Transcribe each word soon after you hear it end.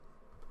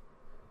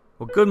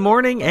Well, good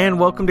morning and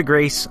welcome to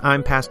Grace.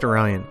 I'm Pastor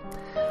Ryan.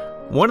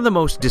 One of the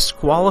most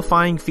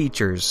disqualifying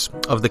features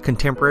of the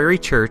contemporary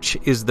church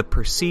is the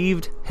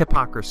perceived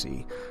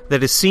hypocrisy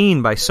that is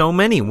seen by so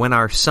many when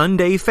our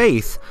Sunday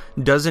faith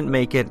doesn't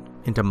make it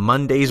into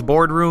Monday's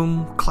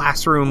boardroom,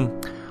 classroom,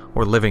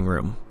 or living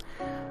room.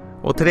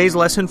 Well, today's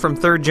lesson from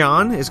 3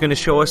 John is going to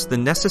show us the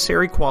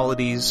necessary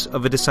qualities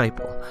of a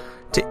disciple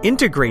to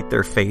integrate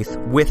their faith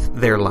with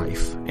their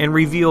life and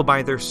reveal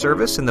by their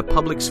service in the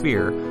public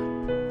sphere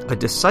a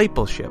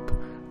discipleship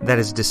that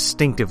is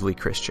distinctively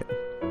Christian.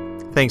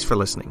 Thanks for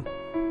listening.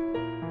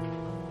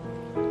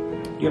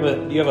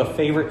 Do you have a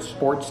favorite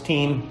sports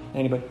team?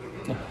 Anybody?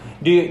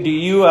 Do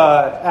you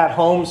at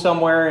home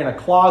somewhere in a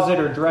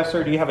closet or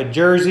dresser, do you have a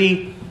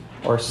jersey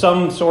or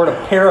some sort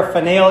of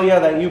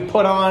paraphernalia that you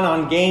put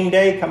on game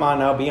day? Come on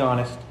now, be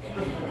honest.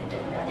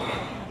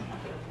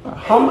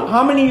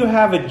 How many of you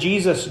have a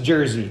Jesus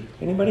jersey?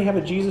 Anybody have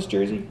a Jesus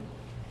jersey?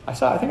 I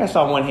think I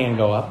saw one hand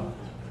go up.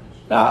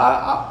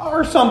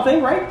 Or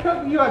something,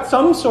 right? You got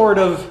some sort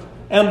of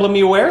emblem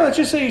you wear. Let's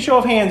just say, show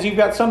of hands, you've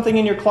got something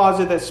in your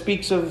closet that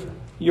speaks of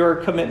your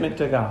commitment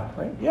to God,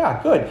 right?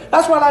 Yeah, good.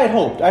 That's what I had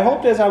hoped. I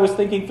hoped as I was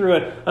thinking through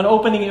an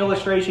opening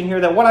illustration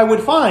here that what I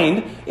would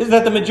find is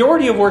that the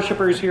majority of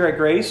worshipers here at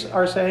Grace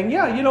are saying,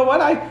 yeah, you know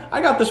what?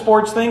 I got the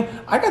sports thing.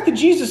 I got the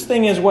Jesus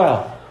thing as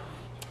well.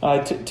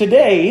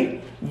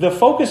 Today, the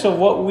focus of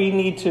what we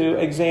need to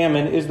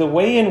examine is the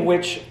way in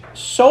which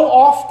so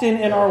often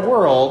in our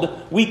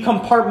world we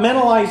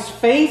compartmentalize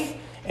faith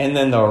and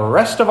then the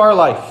rest of our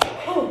life.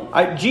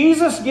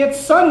 Jesus gets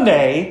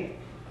Sunday,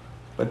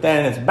 but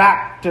then it's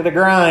back to the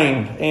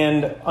grind.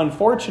 And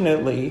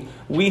unfortunately,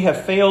 we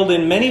have failed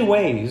in many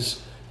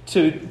ways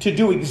to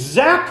do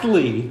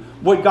exactly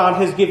what God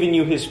has given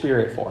you His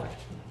Spirit for,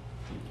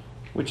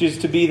 which is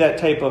to be that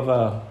type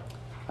of,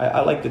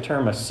 I like the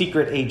term, a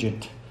secret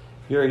agent.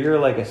 You're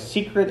like a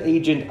secret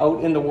agent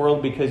out in the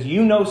world because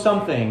you know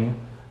something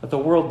that the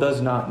world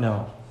does not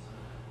know.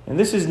 And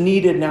this is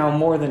needed now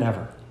more than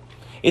ever.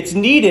 It's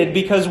needed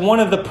because one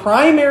of the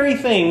primary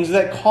things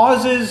that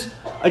causes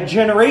a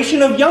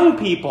generation of young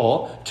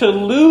people to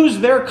lose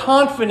their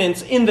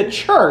confidence in the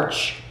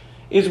church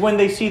is when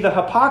they see the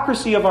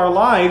hypocrisy of our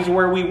lives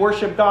where we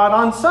worship God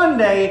on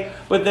Sunday,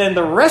 but then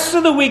the rest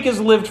of the week is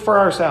lived for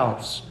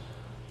ourselves.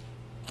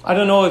 I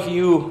don't know if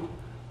you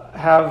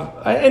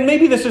have, and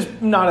maybe this is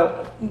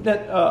not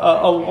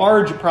a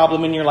large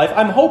problem in your life.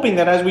 I'm hoping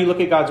that as we look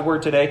at God's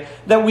Word today,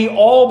 that we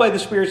all, by the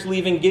Spirit's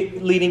leading,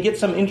 get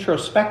some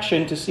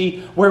introspection to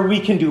see where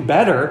we can do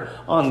better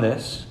on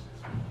this.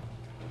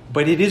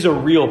 But it is a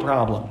real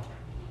problem.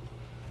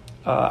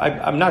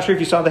 I'm not sure if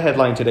you saw the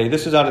headline today.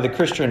 This is out of the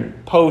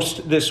Christian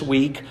Post this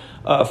week.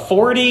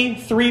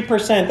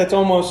 43%, that's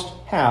almost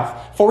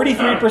half,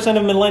 43%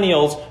 of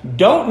millennials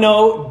don't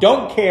know,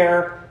 don't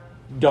care,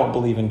 don't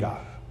believe in God.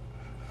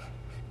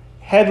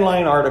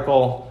 Headline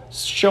article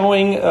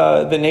showing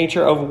the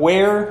nature of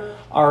where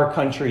our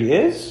country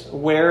is,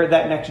 where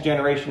that next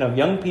generation of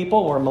young people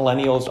or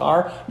millennials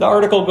are. The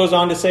article goes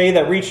on to say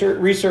that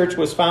research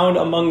was found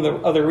among the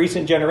other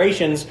recent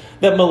generations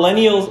that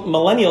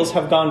millennials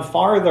have gone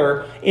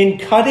farther in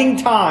cutting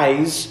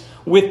ties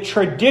with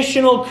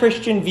traditional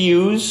Christian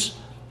views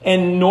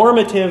and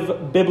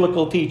normative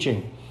biblical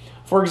teaching.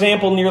 For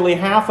example, nearly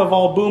half of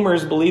all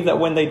boomers believe that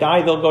when they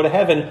die, they'll go to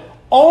heaven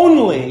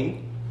only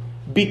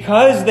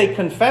because they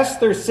confess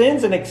their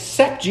sins and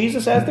accept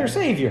Jesus as their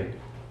Savior.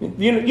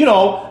 You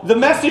know, the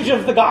message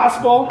of the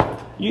gospel.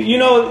 You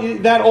know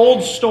that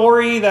old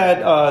story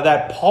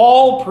that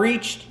Paul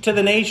preached to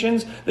the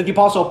nations, that the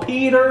Apostle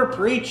Peter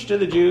preached to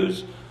the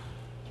Jews,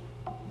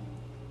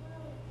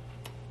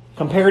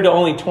 compared to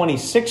only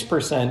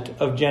 26%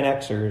 of Gen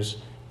Xers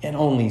and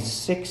only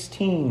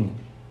 16%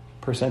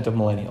 of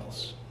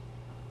millennials.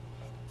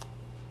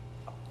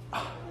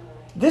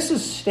 This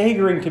is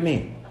staggering to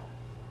me.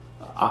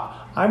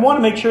 I want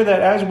to make sure that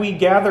as we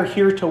gather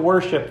here to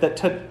worship,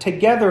 that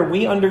together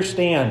we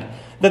understand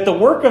that the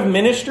work of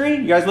ministry,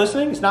 you guys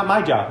listening? It's not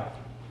my job.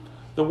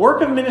 The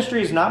work of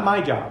ministry is not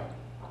my job.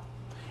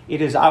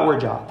 It is our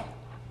job.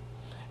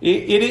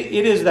 It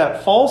is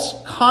that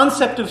false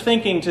concept of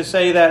thinking to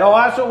say that, oh,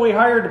 that's what we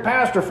hired the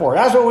pastor for.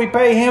 That's what we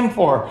pay him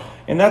for.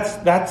 And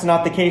that's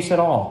not the case at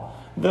all.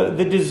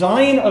 The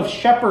design of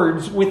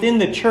shepherds within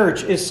the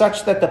church is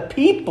such that the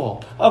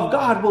people of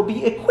God will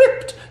be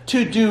equipped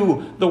to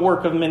do the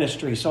work of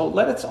ministry. So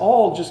let us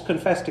all just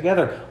confess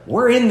together,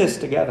 we're in this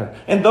together.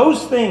 And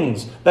those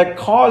things that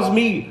cause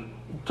me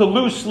to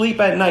lose sleep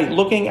at night,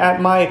 looking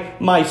at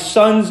my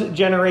son's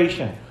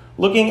generation,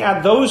 looking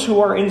at those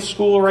who are in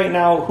school right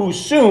now who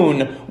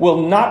soon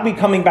will not be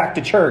coming back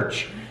to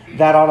church,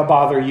 that ought to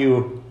bother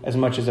you as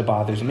much as it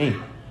bothers me.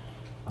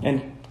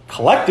 And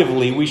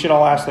collectively, we should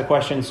all ask the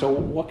question, so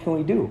what can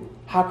we do?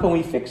 How can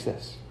we fix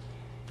this?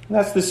 And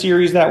that's the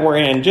series that we're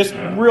in. Just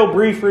real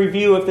brief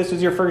review if this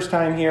is your first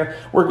time here.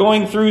 We're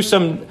going through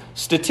some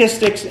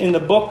statistics in the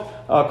book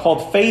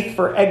called Faith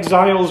for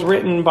Exiles,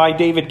 written by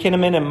David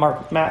Kinnaman and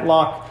Mark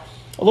Matlock.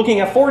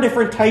 looking at 4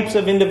 different types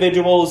of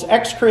individuals: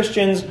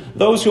 ex-Christians,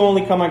 those who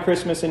only come on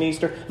Christmas and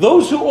Easter,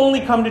 those who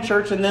only come to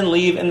church and then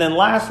leave, and then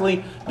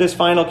lastly, this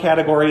final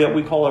category that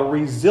we call a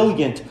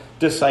resilient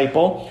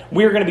disciple.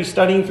 We are going to be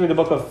studying through the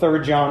book of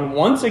 3 John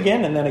once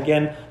again, and then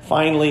again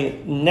finally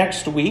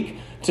next week,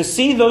 to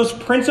see those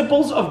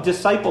principles of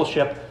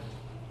discipleship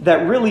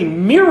that really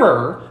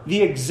mirror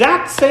the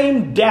exact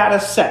same data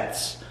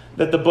sets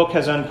that the book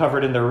has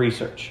uncovered in their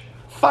research.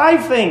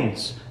 5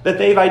 things that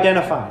they've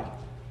identified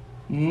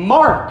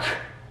mark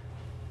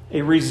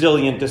a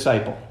resilient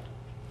disciple.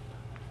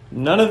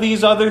 None of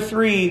these other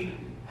 3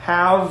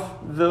 have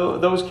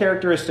those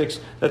characteristics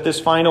that this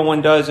final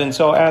one does. And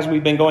so as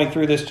we've been going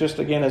through this, just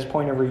again as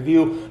point of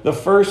review, the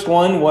first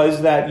one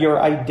was that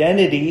your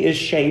identity is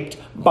shaped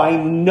by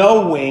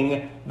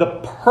knowing the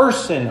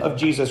person of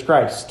Jesus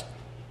Christ.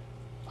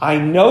 I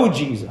know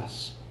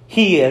Jesus.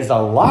 He is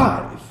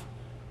alive.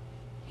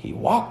 He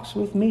walks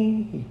with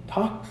me. He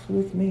talks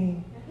with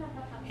me.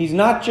 He's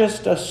not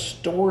just a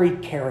story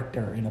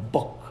character in a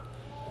book.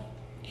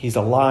 He's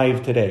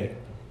alive today.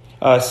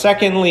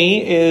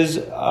 Secondly is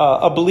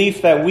a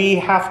belief that we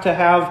have to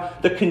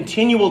have the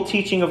continual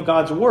teaching of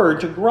God's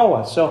Word to grow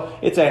us. So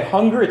it's a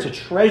hunger, it's a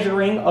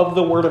treasuring of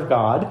the Word of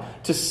God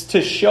to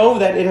show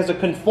that it has a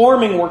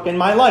conforming work in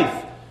my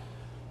life.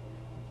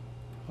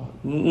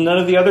 None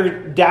of the other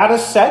data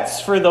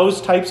sets for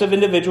those types of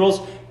individuals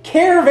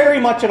care very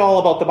much at all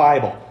about the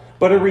Bible.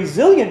 But a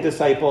resilient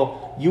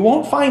disciple, you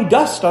won't find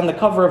dust on the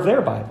cover of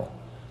their Bible.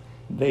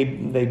 They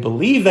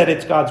believe that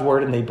it's God's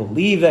Word, and they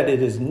believe that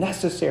it is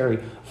necessary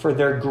for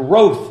their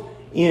growth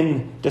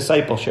in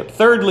discipleship.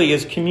 Thirdly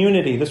is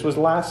community. This was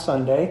last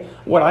Sunday.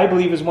 What I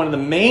believe is one of the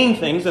main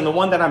things, and the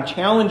one that I'm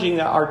challenging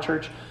our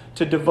church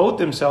to devote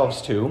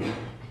themselves to,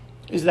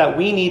 is that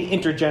we need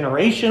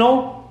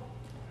intergenerational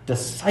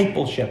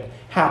discipleship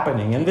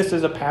happening. And this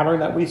is a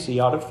pattern that we see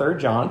out of 3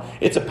 John.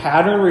 It's a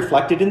pattern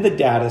reflected in the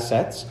data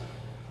sets.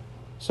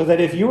 So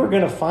that if you are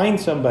going to find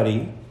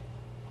somebody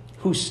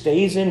who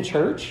stays in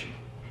church,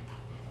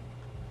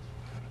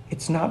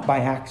 it's not by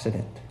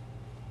accident.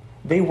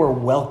 They were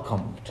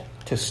welcomed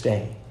to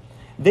stay.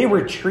 They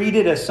were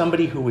treated as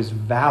somebody who was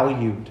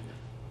valued.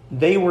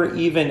 They were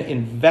even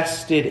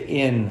invested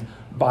in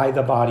by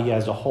the body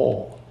as a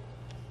whole.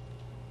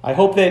 I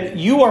hope that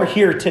you are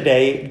here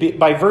today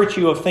by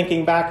virtue of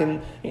thinking back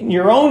in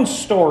your own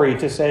story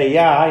to say,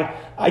 yeah,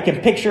 I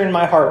can picture in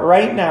my heart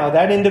right now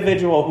that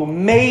individual who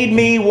made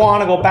me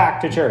want to go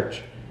back to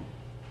church.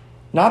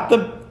 Not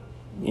the,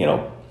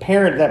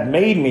 parent that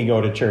made me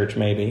go to church,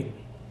 maybe.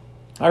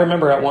 I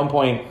remember at one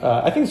point,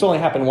 I think this only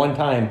happened one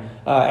time,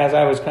 as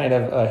I was kind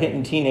of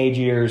hitting teenage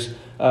years,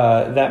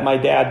 that my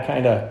dad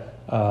kind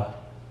of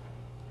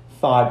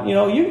thought,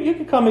 you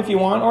can come if you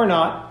want or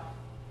not.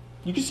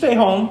 You can stay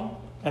home.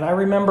 And I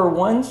remember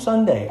one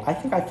Sunday, I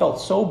think I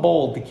felt so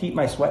bold to keep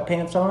my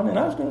sweatpants on, and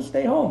I was going to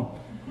stay home.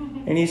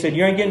 And he said,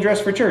 "You ain't getting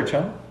dressed for church,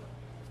 huh?"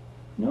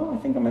 "No, I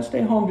think I'm going to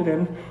stay home today.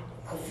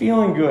 I'm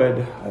feeling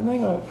good. I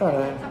think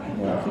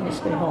I'll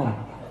stay home."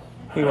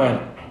 He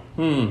went,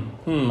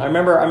 I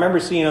remember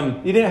seeing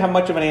him. He didn't have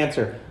much of an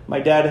answer. My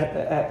dad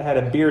had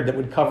a beard that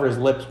would cover his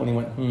lips when he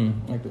went,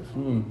 like this,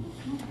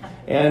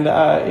 And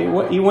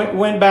he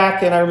went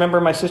back, and I remember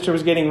my sister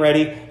was getting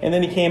ready, and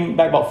then he came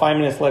back about 5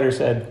 minutes later and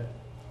said,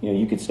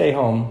 "You could stay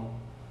home,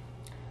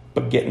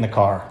 but get in the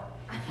car."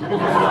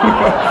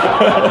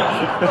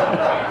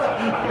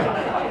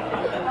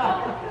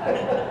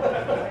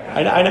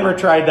 I never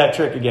tried that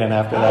trick again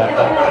after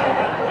that.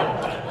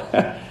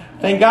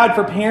 Thank God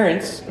for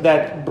parents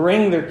that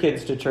bring their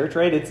kids to church,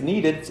 right? It's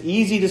needed. It's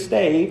easy to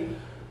stay.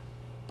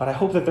 But I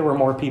hope that there were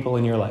more people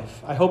in your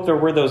life. I hope there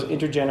were those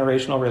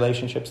intergenerational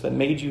relationships that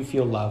made you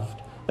feel loved,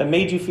 that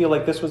made you feel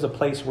like this was a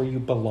place where you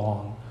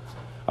belong.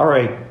 All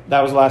right,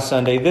 that was last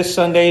Sunday. This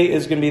Sunday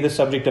is going to be the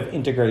subject of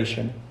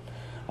integration.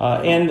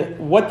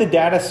 And what the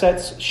data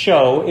sets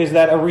show is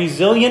that a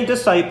resilient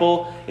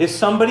disciple is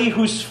somebody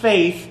whose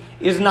faith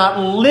is not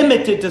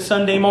limited to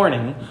Sunday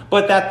morning,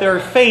 but that their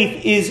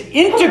faith is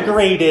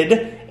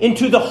integrated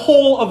into the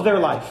whole of their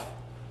life.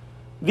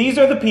 These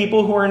are the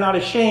people who are not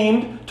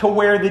ashamed to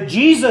wear the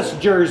Jesus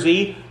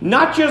jersey,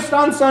 not just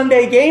on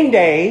Sunday game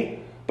day,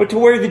 but to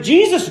wear the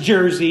Jesus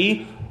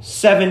jersey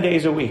 7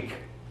 days a week.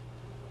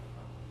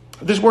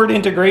 This word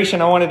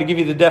integration, I wanted to give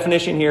you the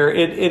definition here.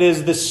 It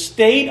is the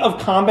state of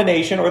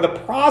combination or the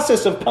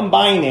process of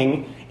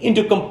combining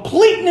into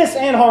completeness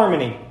and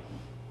harmony.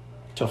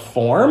 To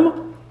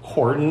form,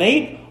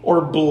 coordinate,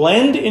 or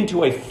blend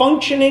into a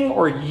functioning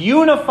or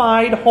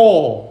unified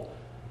whole.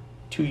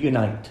 To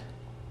unite.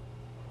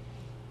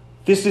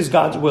 This is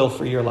God's will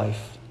for your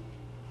life.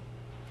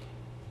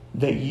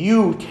 That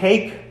you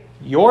take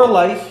your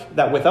life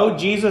that without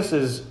Jesus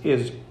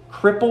is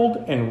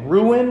crippled and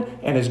ruined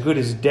and as good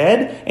as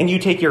dead, and you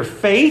take your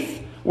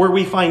faith where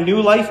we find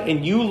new life,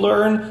 and you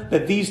learn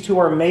that these two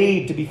are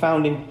made to be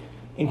found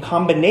in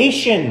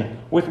combination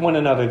with one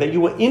another, that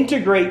you will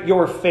integrate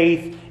your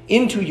faith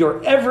into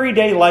your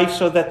everyday life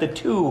so that the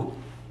two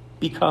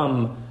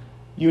become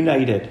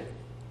united.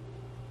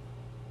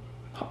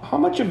 How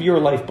much of your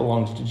life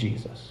belongs to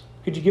Jesus?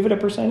 Could you give it a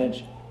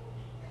percentage?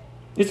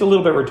 It's a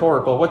little bit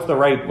rhetorical. What's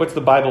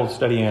the Bible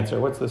study answer?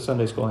 What's the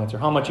Sunday school answer?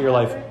 How much of your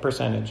life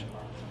percentage?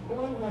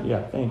 100.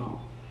 Yeah, thank you.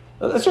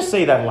 Let's just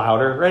say that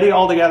louder. Ready?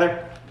 All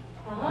together?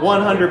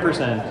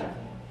 100%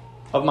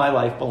 of my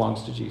life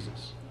belongs to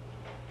Jesus.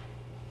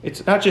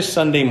 It's not just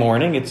Sunday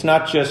morning. It's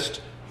not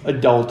just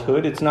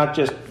adulthood. It's not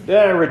just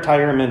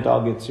retirement.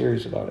 I'll get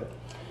serious about it.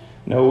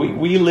 No,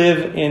 we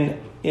live in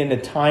a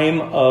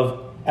time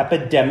of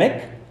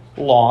epidemic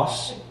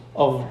loss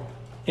of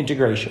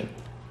integration.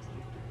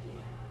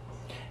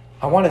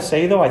 I want to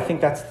say, though, I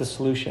think that's the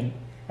solution.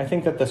 I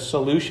think that the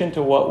solution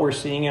to what we're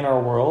seeing in our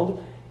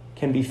world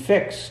can be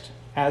fixed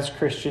as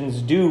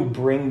Christians do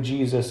bring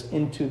Jesus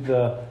into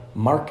the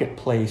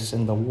marketplace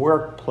and the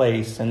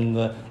workplace and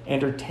the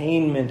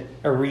entertainment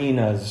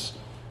arenas.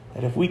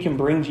 That if we can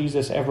bring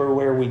Jesus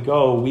everywhere we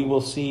go, we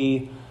will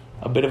see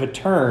a bit of a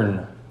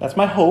turn. That's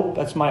my hope.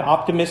 That's my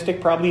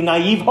optimistic, probably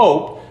naive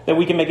hope, that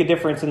we can make a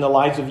difference in the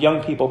lives of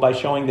young people by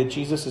showing that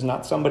Jesus is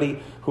not somebody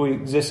who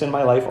exists in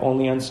my life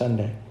only on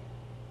Sunday.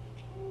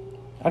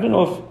 I don't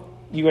know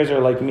if you guys are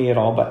like me at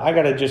all, but I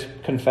got to just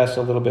confess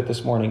a little bit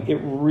this morning.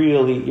 It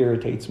really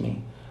irritates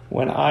me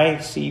when I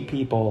see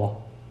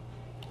people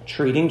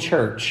treating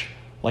church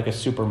like a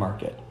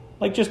supermarket,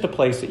 like just a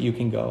place that you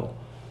can go.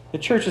 The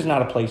church is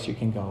not a place you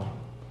can go.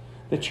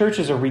 The church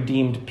is a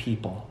redeemed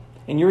people,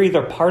 and you're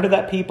either part of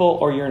that people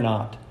or you're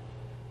not.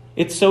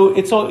 It's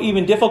so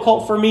even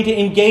difficult for me to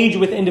engage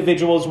with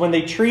individuals when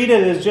they treat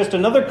it as just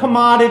another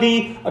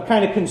commodity, a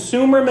kind of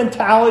consumer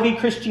mentality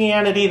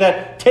Christianity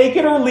that take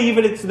it or leave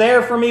it, it's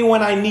there for me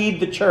when I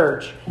need the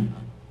church.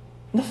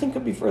 Nothing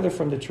could be further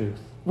from the truth.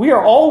 We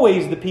are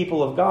always the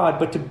people of God,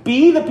 but to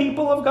be the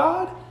people of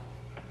God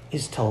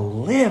is to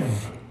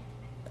live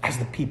as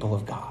the people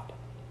of God.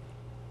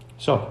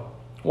 So,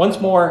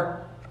 once more,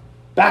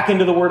 back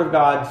into the Word of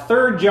God.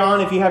 3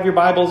 John, if you have your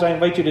Bibles, I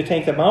invite you to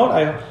take them out.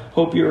 I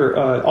hope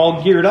you're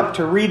all geared up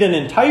to read an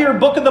entire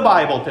book of the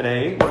Bible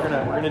today. We're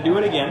gonna do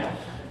it again.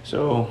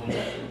 So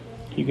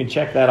you can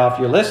check that off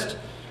your list.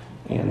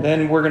 And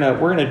then we're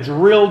gonna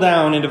drill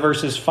down into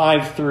verses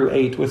 5 through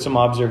 8 with some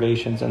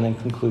observations and then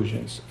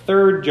conclusions.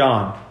 3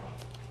 John.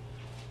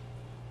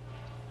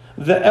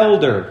 The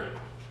elder,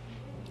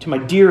 to my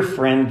dear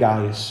friend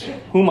Gaius,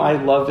 whom I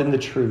love in the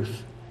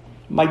truth.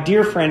 My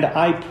dear friend,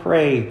 I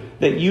pray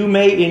that you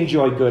may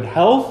enjoy good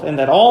health and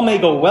that all may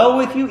go well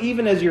with you,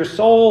 even as your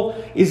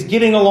soul is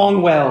getting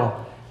along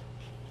well.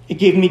 It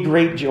gave me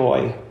great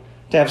joy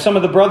to have some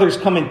of the brothers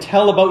come and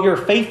tell about your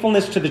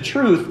faithfulness to the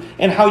truth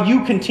and how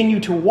you continue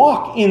to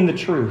walk in the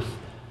truth.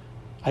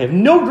 I have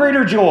no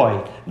greater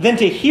joy than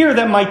to hear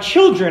that my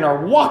children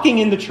are walking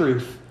in the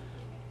truth.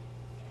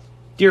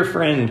 Dear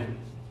friend,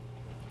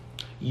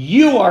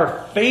 you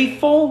are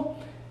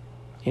faithful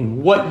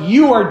in what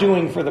you are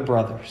doing for the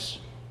brothers.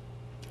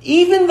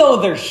 Even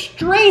though they're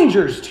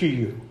strangers to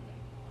you,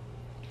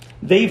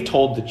 they've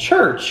told the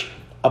church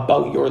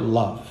about your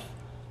love.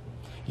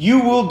 You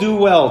will do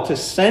well to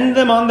send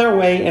them on their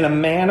way in a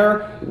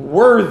manner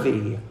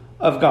worthy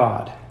of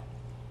God.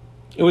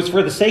 It was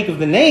for the sake of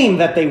the name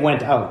that they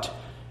went out,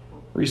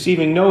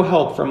 receiving no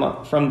help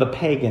from the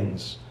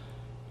pagans.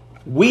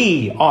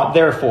 We ought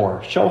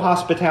therefore show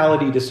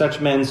hospitality to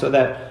such men so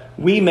that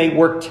we may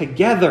work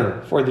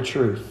together for the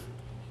truth.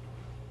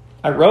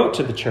 I wrote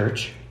to the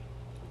church,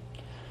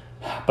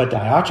 but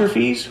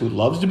Diotrephes, who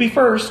loves to be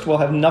first, will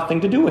have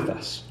nothing to do with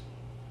us.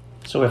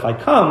 So if I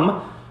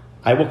come,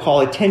 I will call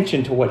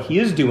attention to what he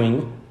is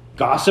doing,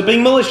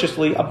 gossiping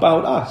maliciously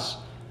about us.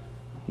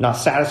 Not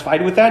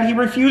satisfied with that, he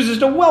refuses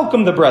to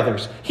welcome the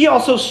brothers. He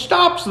also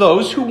stops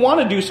those who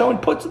want to do so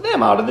and puts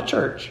them out of the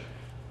church.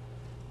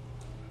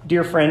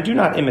 Dear friend, do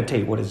not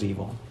imitate what is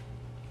evil,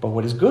 but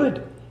what is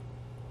good.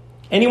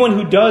 Anyone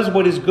who does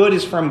what is good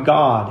is from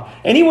God.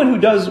 Anyone who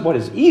does what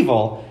is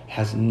evil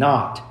has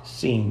not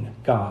seen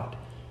God.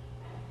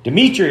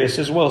 Demetrius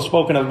is well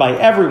spoken of by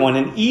everyone,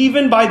 and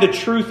even by the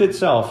truth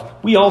itself.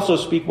 We also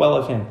speak well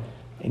of him,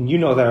 and you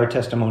know that our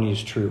testimony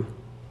is true.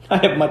 I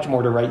have much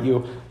more to write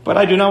you, but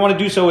I do not want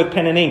to do so with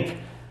pen and ink.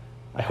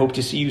 I hope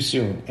to see you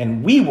soon,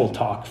 and we will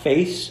talk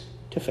face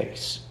to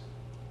face.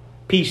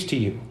 Peace to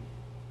you.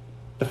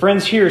 The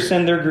friends here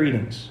send their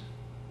greetings.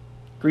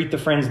 Greet the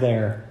friends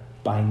there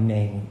by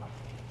name.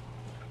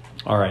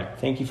 All right,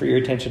 thank you for your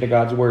attention to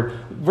God's Word.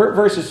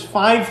 Verses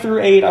 5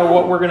 through 8 are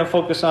what we're going to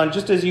focus on.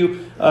 Just as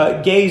you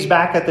gaze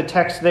back at the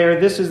text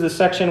there, this is the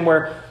section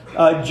where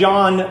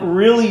John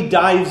really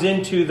dives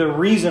into the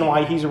reason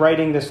why he's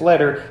writing this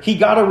letter. He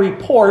got a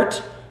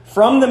report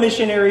from the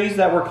missionaries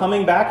that were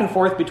coming back and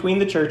forth between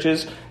the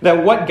churches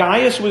that what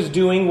Gaius was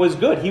doing was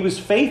good. He was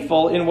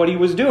faithful in what he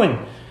was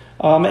doing.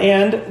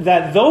 And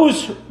that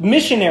those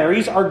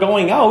missionaries are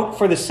going out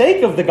for the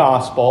sake of the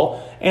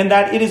gospel, and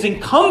that it is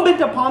incumbent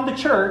upon the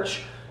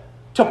church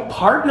to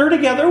partner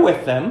together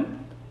with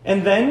them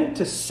and then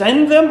to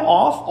send them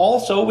off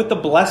also with the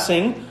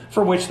blessing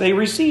for which they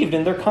received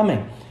in their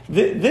coming.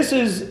 This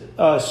is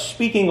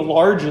speaking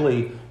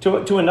largely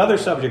to another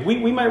subject.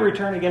 We might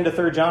return again to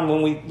 3 John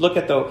when we look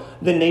at the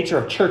nature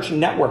of church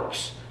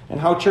networks and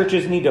how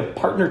churches need to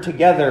partner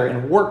together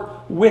and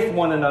work with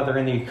one another,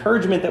 and the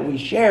encouragement that we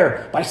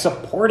share by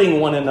supporting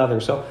one another.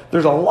 So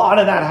there's a lot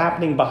of that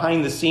happening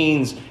behind the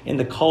scenes in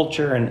the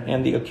culture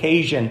and the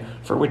occasion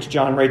for which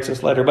John writes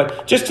this letter.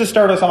 But just to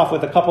start us off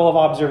with a couple of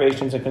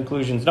observations and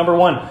conclusions. Number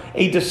one,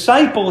 a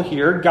disciple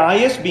here,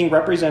 Gaius being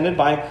represented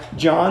by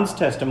John's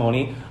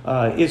testimony,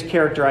 is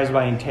characterized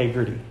by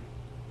integrity.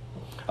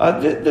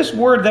 This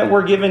word that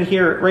we're given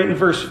here right in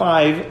verse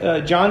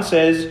 5, John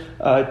says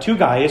to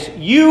Gaius,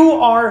 "You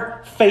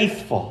are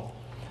faithful."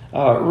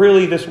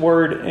 Really, this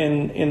word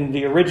in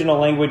the original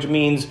language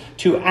means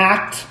to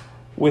act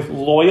with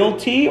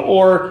loyalty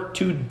or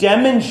to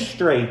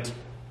demonstrate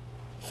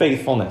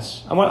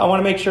faithfulness. I want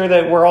to make sure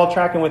that we're all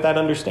tracking with that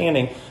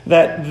understanding,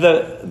 that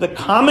the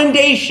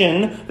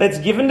commendation that's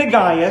given to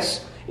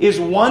Gaius is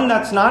one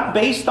that's not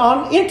based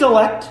on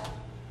intellect.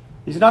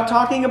 He's not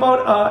talking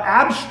about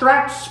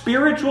abstract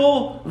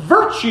spiritual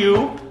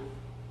virtue.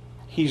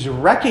 He's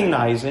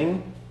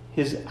recognizing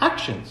his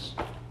actions.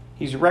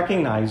 He's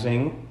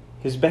recognizing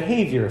his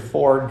behavior.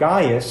 For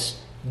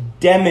Gaius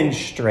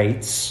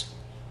demonstrates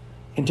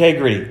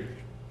integrity.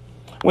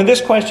 When this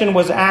question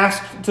was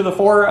asked to the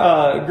four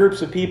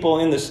groups of people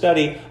in the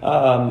study,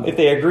 if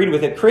they agreed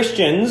with it,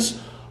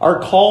 Christians are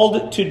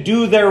called to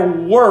do their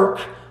work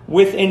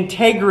with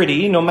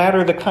integrity, no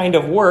matter the kind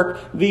of work.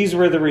 These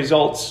were the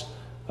results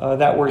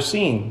that we're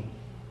seeing.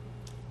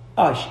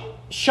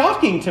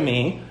 Shocking to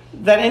me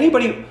that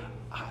anybody...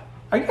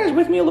 Are you guys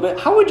with me a little bit?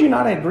 How would you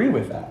not agree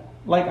with that?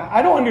 Like,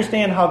 I don't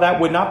understand how that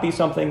would not be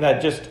something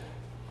that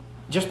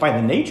just by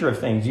the nature of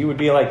things, you would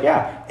be like,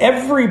 yeah,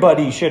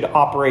 everybody should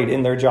operate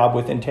in their job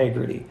with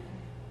integrity.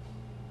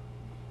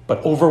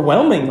 But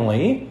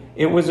overwhelmingly,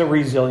 it was a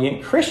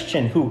resilient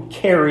Christian who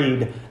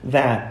carried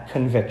that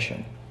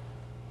conviction.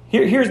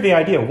 Here's the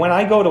idea. When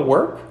I go to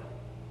work,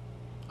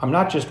 I'm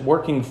not just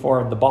working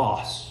for the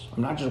boss.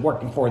 I'm not just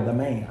working for the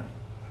man.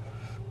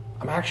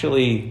 I'm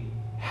actually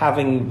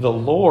having the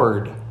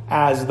Lord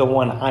as the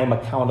one I'm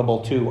accountable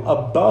to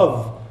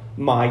above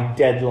my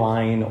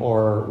deadline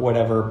or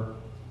whatever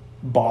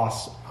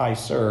boss I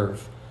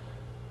serve.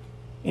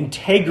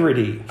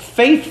 Integrity,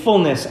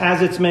 faithfulness,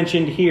 as it's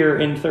mentioned here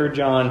in 3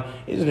 John,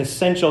 is an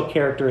essential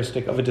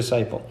characteristic of a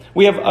disciple.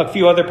 We have a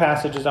few other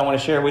passages I want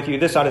to share with you.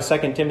 This out of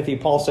 2 Timothy,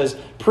 Paul says,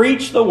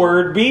 "Preach the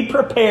word, be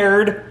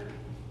prepared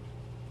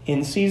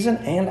in season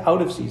and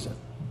out of season.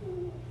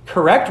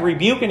 Correct,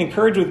 rebuke, and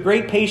encourage with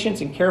great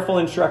patience and careful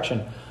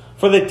instruction.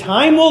 For the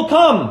time will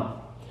come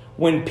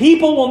when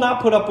people will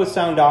not put up with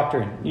sound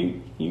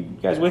doctrine." You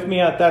guys with me?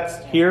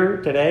 That's here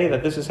today,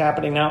 that this is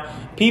happening now.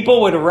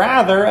 People would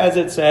rather, as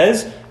it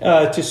says,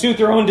 to suit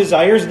their own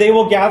desires, they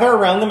will gather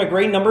around them a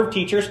great number of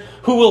teachers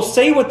who will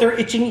say what their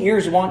itching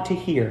ears want to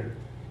hear.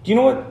 Do you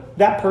know what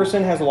that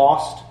person has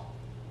lost?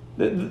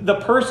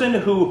 The person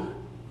who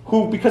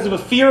because of a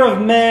fear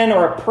of men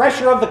or a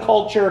pressure of the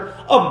culture,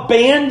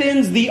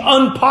 abandons the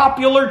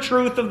unpopular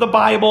truth of the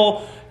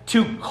Bible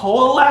to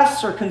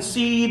coalesce or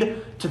concede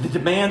to the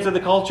demands of the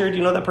culture. Do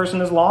you know that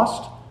person has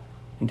lost?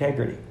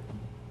 Integrity.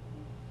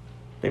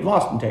 They've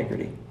lost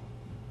integrity.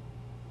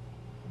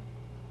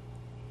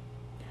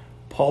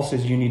 Paul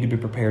says you need to be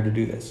prepared to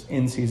do this,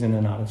 in season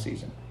and out of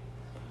season.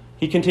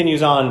 He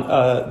continues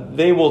on,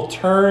 they will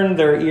turn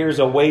their ears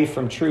away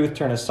from truth,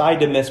 turn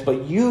aside to myths,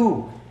 but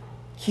you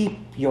keep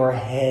your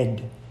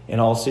head in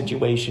all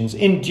situations.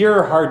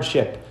 Endure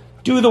hardship.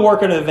 Do the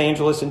work of an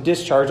evangelist and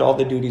discharge all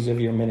the duties of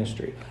your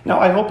ministry. Now,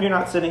 I hope you're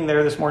not sitting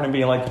there this morning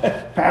being like,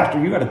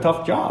 "Pastor, you got a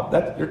tough job."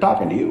 You're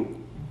talking to you.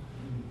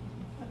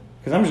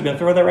 Because I'm just going to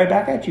throw that right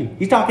back at you.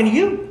 He's talking to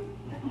you.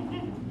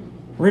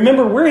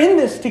 Remember, we're in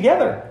this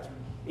together.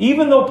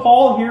 Even though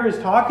Paul here is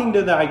talking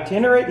to the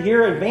itinerant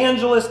here,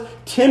 evangelist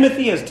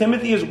Timothy, as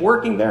Timothy is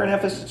working there in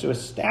Ephesus to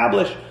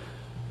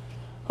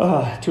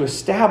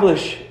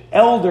establish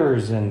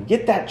elders and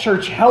get that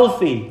church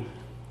healthy,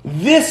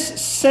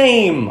 this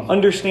same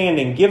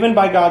understanding given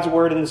by God's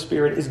word and the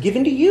Spirit is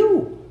given to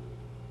you.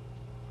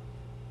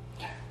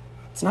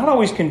 It's not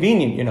always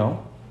convenient, you know.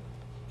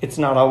 It's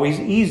not always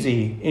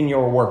easy in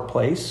your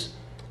workplace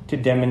to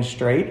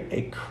demonstrate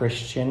a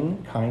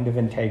Christian kind of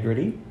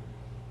integrity.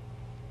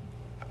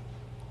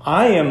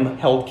 I am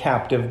held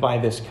captive by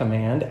this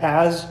command,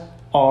 as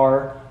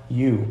are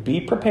you.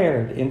 Be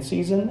prepared in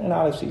season and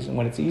out of season,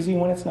 when it's easy,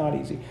 when it's not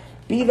easy.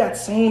 Be that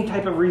same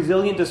type of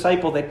resilient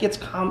disciple that gets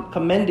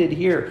commended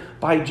here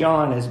by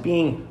John as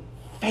being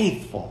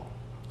faithful.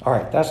 All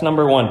right, that's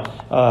number one.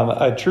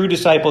 A true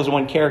disciple is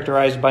one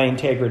characterized by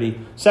integrity.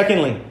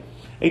 Secondly,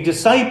 a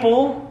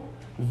disciple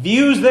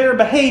views their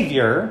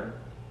behavior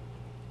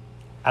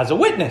as a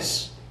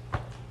witness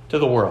to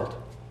the world.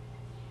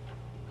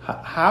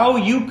 How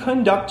you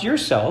conduct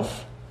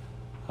yourself,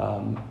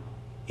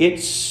 it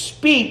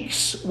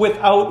speaks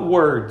without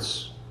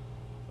words.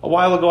 A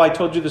while ago, I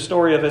told you the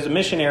story of, as a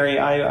missionary,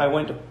 I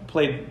went to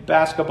play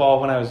basketball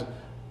when I was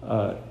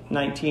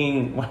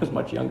 19, when I was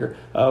much younger,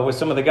 with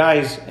some of the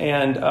guys,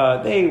 and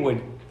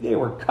they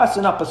were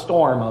cussing up a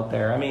storm out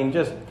there. I mean,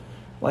 just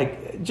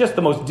like just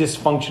the most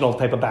dysfunctional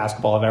type of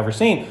basketball I've ever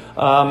seen.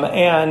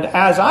 And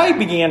as I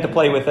began to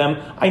play with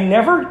them, I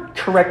never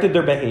corrected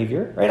their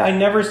behavior, right? I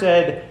never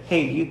said,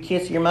 hey, you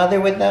kiss your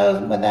mother with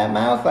that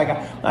mouth? Like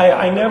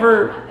I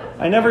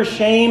never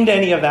shamed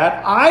any of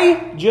that.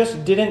 I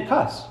just didn't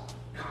cuss.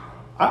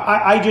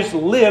 I just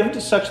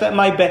lived such that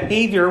my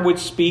behavior would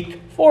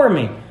speak for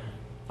me.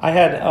 I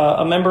had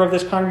a member of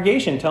this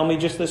congregation tell me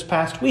just this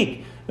past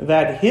week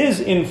that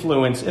his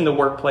influence in the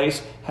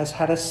workplace has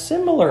had a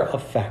similar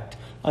effect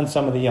on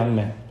some of the young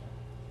men.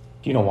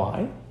 Do you know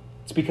why?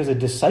 It's because a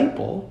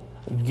disciple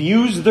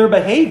views their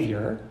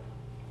behavior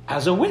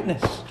as a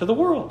witness to the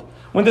world.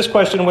 When this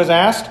question was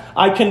asked,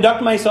 I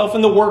conduct myself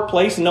in the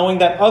workplace knowing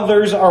that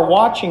others are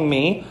watching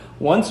me.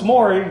 Once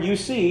more, you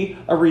see,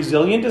 a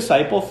resilient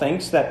disciple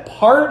thinks that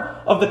part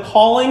of the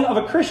calling of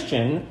a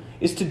Christian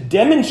is to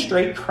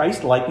demonstrate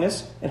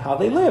Christ-likeness in how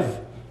they live.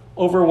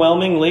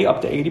 Overwhelmingly,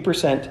 up to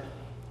 80%,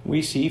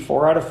 we see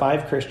 4 out of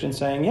 5 Christians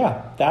saying,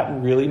 yeah,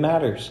 that really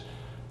matters.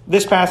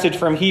 This passage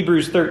from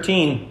Hebrews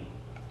 13,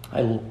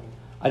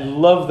 I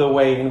love the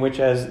way in which,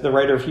 as the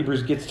writer of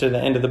Hebrews gets to the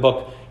end of the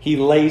book, he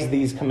lays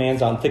these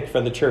commands on thick for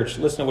the church.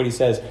 Listen to what he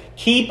says.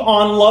 Keep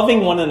on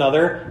loving one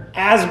another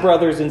as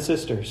brothers and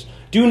sisters.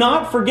 Do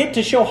not forget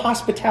to show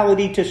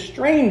hospitality to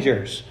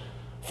strangers.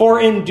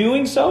 For in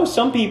doing so,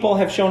 some people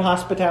have shown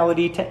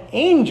hospitality to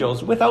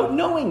angels without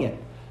knowing it.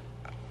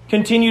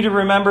 Continue to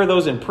remember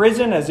those in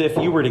prison as if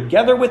you were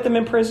together with them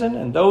in prison,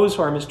 and those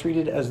who are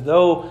mistreated as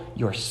though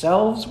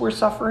yourselves were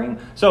suffering.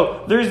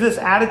 So there's this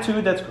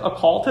attitude that's a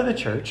call to the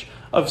church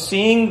of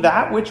seeing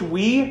that which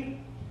we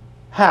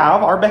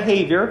have, our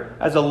behavior,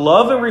 as a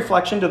love and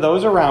reflection to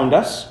those around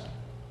us.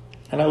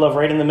 And I love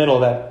right in the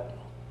middle that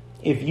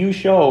if you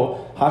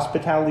show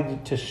hospitality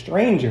to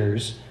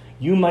strangers,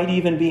 you might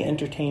even be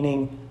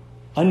entertaining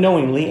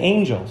unknowingly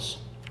angels.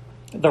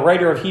 The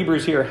writer of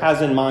Hebrews here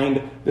has in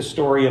mind the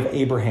story of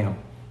Abraham.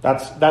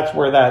 That's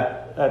where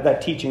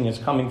that teaching is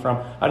coming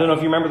from. I don't know if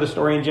you remember the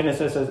story in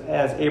Genesis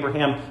as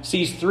Abraham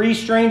sees 3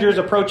 strangers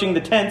approaching the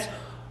tents.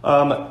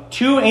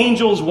 2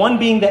 angels, one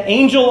being the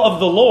angel of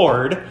the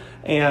Lord,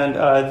 and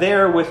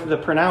there with the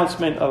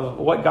pronouncement of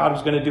what God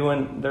was going to do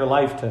in their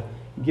life to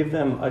give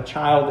them a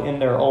child in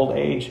their old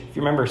age. If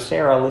you remember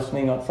Sarah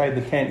listening outside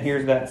the tent,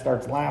 hears that,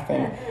 starts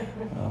laughing.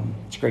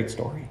 It's a great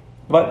story.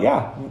 But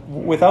yeah,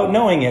 without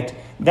knowing it,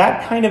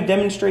 that kind of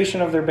demonstration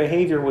of their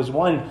behavior was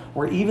one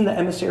where even the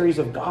emissaries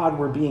of God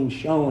were being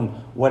shown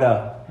what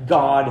a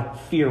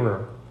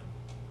God-fearer,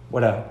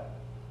 what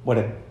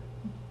a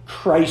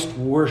Christ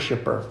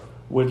worshiper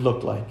would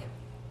look like.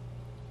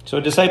 So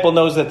a disciple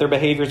knows that their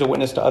behavior is a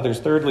witness to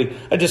others. Thirdly,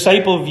 a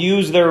disciple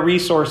views their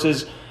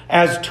resources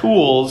as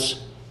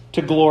tools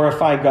to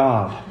glorify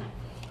God.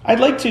 I'd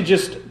like to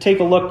just take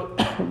a look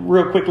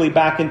real quickly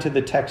back into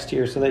the text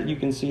here so that you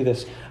can see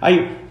this.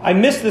 I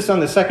missed this on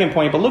the second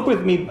point, but look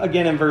with me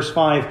again in verse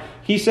 5.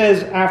 He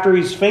says, after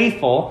he's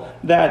faithful,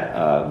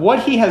 that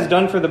what he has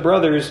done for the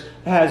brothers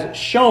has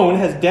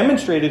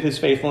demonstrated his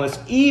faithfulness,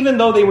 even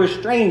though they were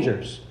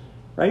strangers.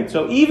 Right?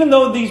 So even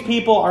though these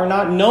people are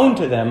not known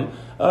to them,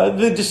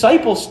 the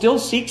disciple still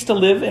seeks to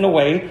live in a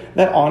way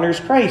that honors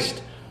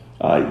Christ.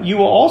 You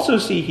will also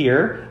see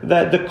here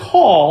that the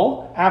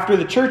call, after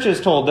the church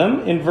has told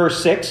them, in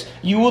verse 6,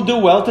 you will do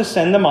well to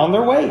send them on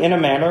their way in a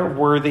manner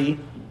worthy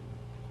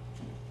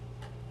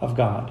of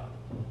God.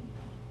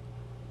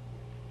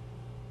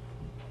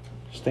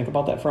 Just think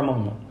about that for a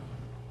moment.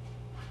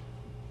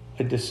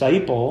 A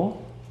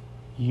disciple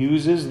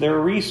uses their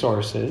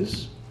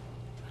resources.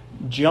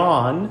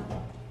 John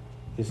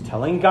is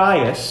telling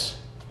Gaius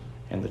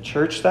and the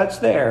church that's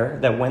there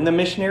that when the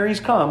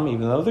missionaries come,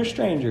 even though they're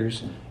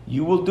strangers,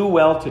 you will do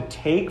well to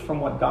take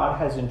from what God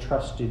has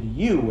entrusted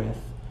you with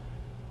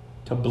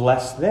to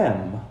bless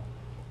them,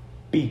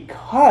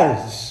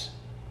 because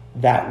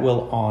that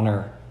will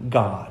honor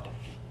God.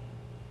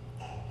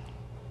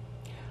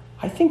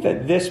 I think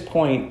that this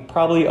point,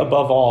 probably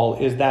above all,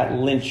 is that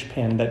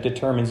linchpin that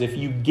determines if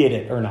you get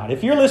it or not.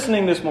 If you're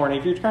listening this morning,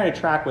 if you're trying to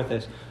track with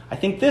this, I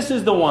think this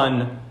is the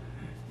one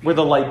where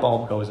the light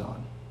bulb goes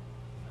on.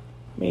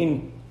 I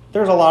mean,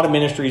 there's a lot of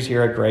ministries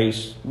here at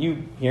Grace.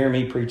 You hear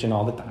me preaching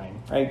all the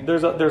time, right?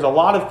 There's a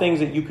lot of things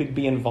that you could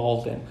be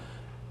involved in.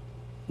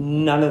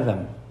 None of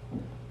them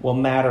will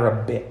matter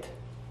a bit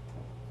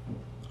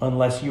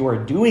unless you are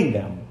doing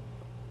them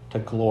to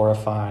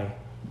glorify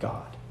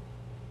God.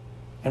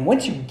 And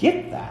once you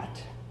get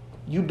that,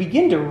 you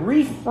begin to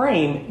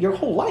reframe your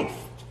whole life.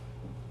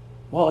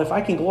 Well, if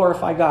I can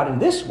glorify God in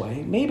this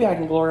way, maybe I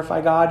can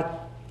glorify God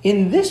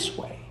in this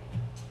way.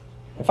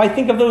 If I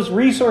think of those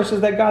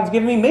resources that God's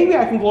given me, maybe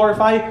I can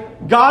glorify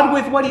God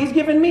with what He's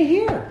given me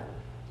here.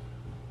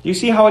 Do you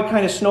see how it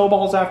kind of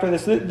snowballs after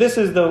this? This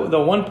is the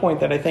one point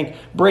that I think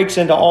breaks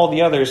into all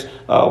the others.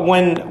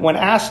 When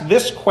asked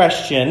this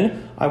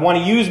question, I want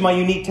to use my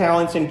unique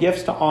talents and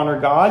gifts to honor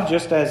God,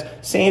 just as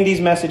Sandy's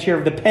message here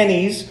of the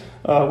pennies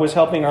was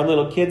helping our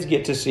little kids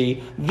get to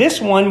see. This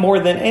one, more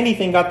than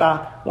anything,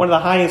 got one of the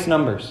highest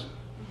numbers.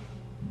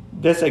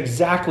 That's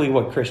exactly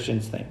what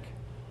Christians think.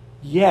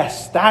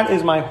 Yes, that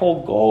is my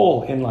whole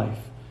goal in life.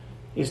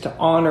 is to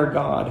honor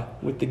God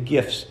with the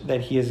gifts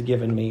that he has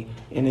given me,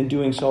 and in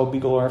doing so, be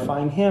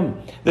glorifying him.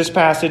 This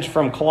passage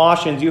from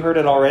Colossians, you heard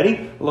it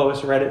already.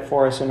 Lois read it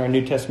for us in our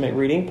New Testament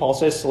reading. Paul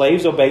says,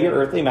 slaves, obey your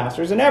earthly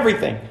masters in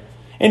everything.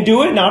 And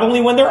do it not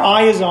only when their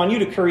eye is on you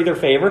to curry their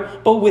favor,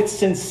 but with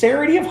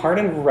sincerity of heart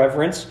and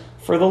reverence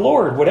for the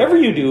Lord. Whatever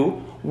you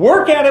do,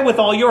 work at it with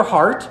all your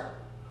heart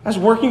as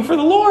working for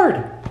the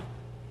Lord,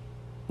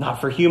 not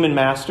for human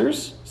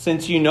masters,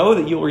 since you know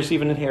that you'll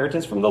receive an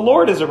inheritance from the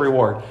Lord as a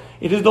reward.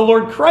 It is the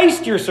Lord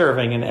Christ you're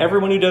serving, and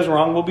everyone who does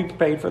wrong will be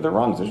paid for their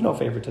wrongs. There's no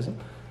favoritism.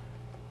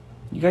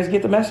 You guys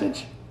get the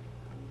message?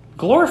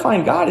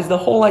 Glorifying God is the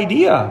whole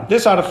idea.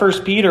 This out of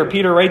 1 Peter.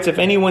 Peter writes, if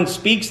anyone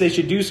speaks, they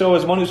should do so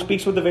as one who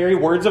speaks with the very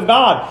words of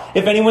God.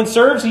 If anyone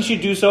serves, he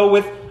should do so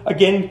with,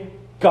 again,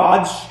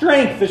 God's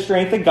strength, the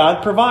strength that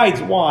God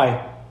provides.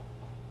 Why?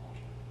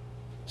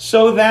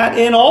 So that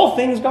in all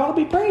things God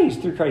will be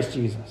praised through Christ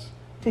Jesus.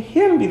 To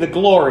him be the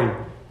glory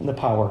and the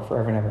power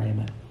forever and ever.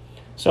 Amen.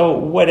 So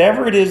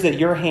whatever it is that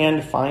your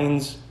hand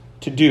finds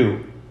to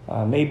do,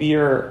 maybe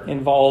you're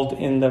involved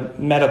in the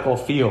medical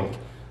field.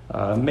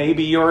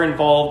 Maybe you're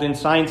involved in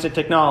science and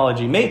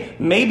technology.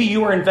 Maybe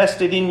you are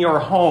invested in your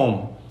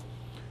home.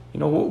 You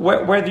know,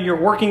 whether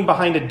you're working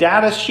behind a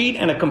data sheet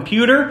and a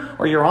computer,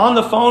 or you're on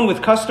the phone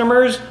with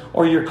customers,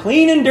 or you're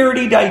cleaning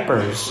dirty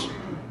diapers.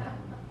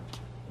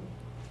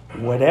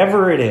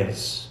 Whatever it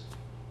is,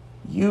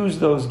 use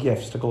those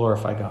gifts to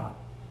glorify God.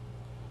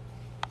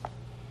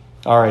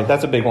 All right,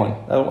 that's a big one.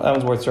 That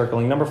one's worth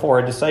circling. Number 4,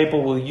 a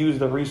disciple will use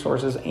the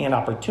resources and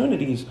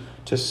opportunities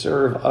to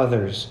serve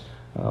others.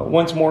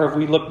 Once more, if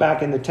we look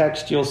back in the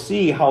text, you'll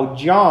see how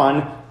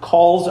John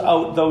calls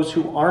out those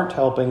who aren't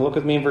helping. Look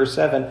with me in verse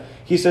 7.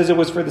 He says it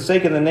was for the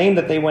sake of the name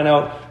that they went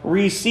out,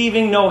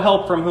 receiving no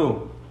help from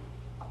who?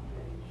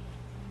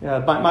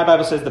 My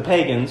Bible says the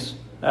pagans.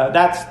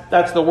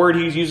 That's the word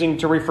he's using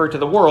to refer to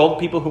the world,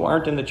 people who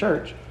aren't in the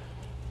church.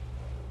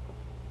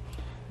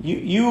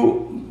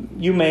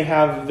 You may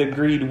have the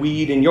greed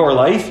weed in your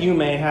life. You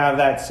may have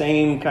that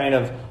same kind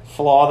of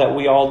flaw that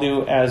we all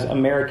do as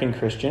American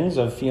Christians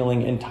of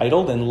feeling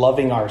entitled and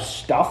loving our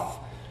stuff.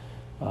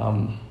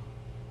 But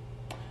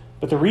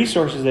the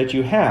resources that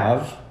you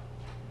have,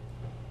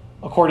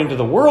 according to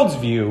the world's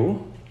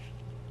view,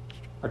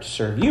 are to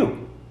serve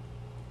you.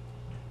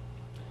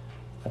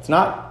 That's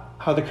not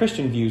how the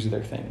Christian views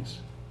their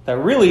things. That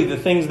really the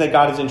things that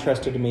God has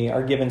entrusted to me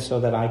are given so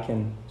that I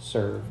can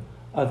serve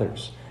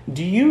others.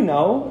 Do you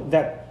know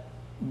that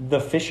the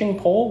fishing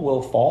pole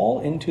will fall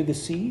into the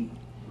sea?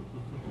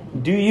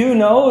 Do you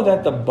know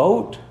that the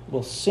boat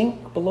will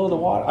sink below the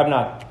water? I'm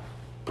not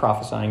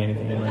prophesying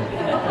anything.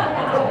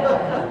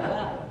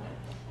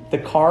 The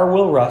car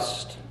will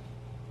rust.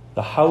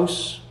 The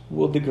house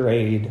will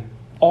degrade.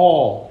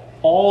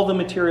 All the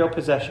material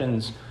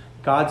possessions,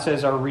 God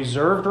says, are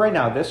reserved right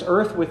now. This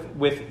earth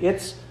with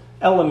its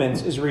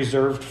elements is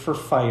reserved for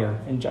fire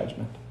and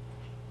judgment.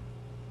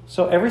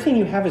 So everything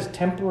you have is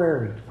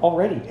temporary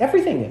already.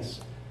 Everything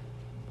is.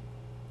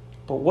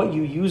 But what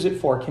you use it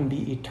for can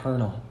be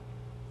eternal.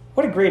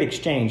 What a great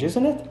exchange,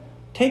 isn't it?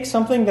 Take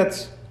something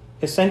that's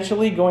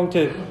essentially going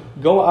to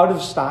go out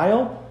of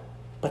style,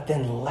 but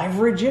then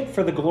leverage it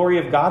for the glory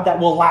of God that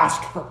will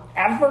last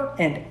forever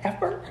and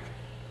ever.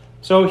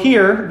 So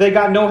here, they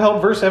got no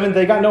help. Verse 7,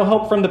 they got no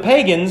help from the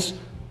pagans,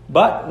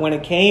 but when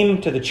it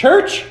came to the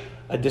church,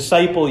 a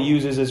disciple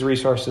uses his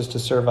resources to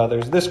serve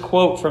others. This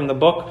quote from the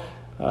book,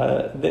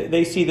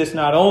 they see this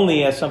not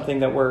only as something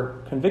that we're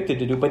convicted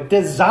to do, but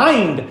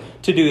designed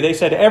to do. They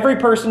said every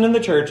person in the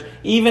church,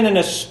 even and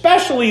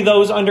especially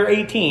those under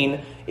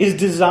 18, is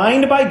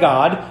designed by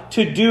God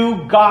to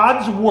do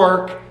God's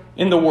work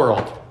in the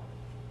world.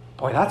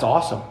 Boy, that's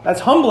awesome.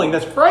 That's humbling.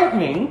 That's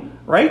frightening,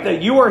 right?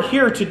 That you are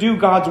here to do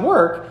God's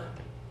work.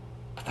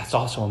 But that's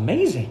also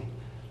amazing.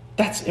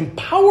 That's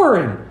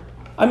empowering.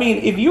 I mean,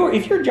 if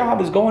your job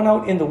is going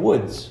out in the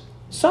woods,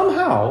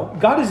 somehow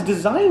God has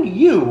designed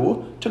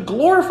you to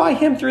glorify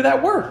him through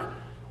that work.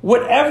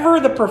 Whatever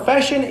the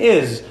profession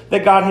is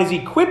that God has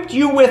equipped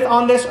you with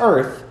on this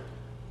earth,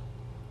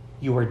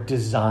 you are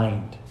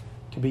designed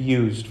to be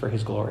used for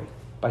his glory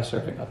by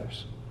serving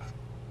others.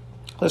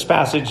 This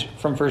passage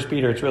from 1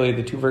 Peter, it's really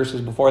the 2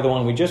 verses before the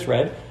one we just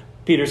read.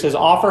 Peter says,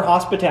 offer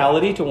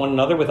hospitality to one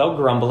another without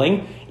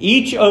grumbling.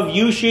 Each of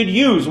you should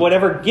use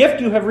whatever gift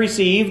you have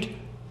received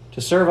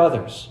to serve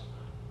others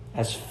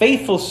as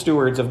faithful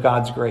stewards of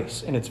God's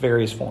grace in its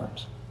various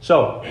forms.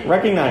 So,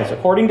 recognize,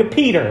 according to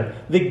Peter,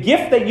 the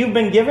gift that you've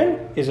been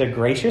given is a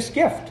gracious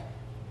gift.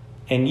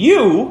 And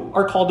you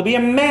are called to be a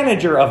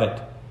manager of it.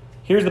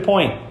 Here's the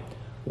point.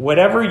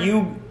 Whatever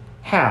you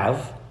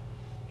have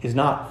is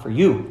not for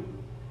you.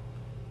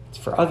 It's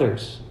for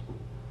others.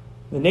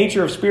 The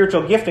nature of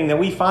spiritual gifting that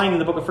we find in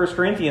the book of 1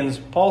 Corinthians,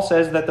 Paul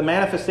says that the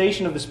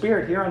manifestation of the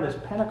Spirit here on this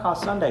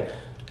Pentecost Sunday,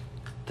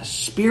 the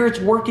Spirit's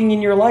working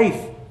in your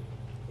life,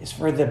 is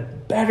for the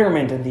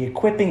betterment and the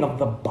equipping of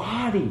the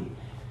body.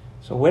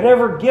 So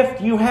whatever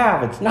gift you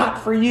have, it's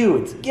not for you.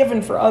 It's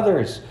given for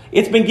others.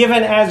 It's been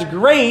given as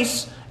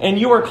grace, and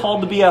you are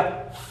called to be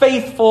a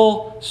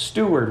faithful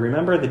steward.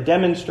 Remember the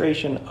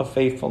demonstration of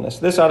faithfulness.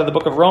 This out of the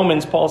book of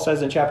Romans, Paul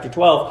says in chapter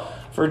 12,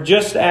 for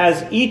just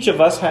as each of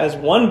us has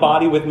one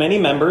body with many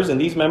members, and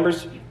these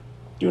members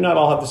do not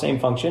all have the same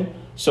function,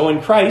 so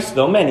in Christ,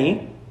 though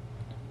many,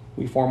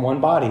 we form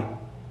one body.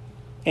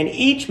 And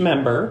each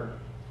member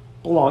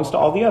belongs to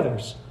all the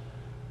others.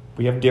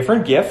 We have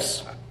different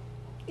gifts,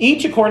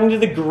 each according to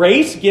the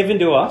grace given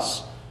to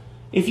us.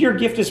 If your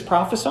gift is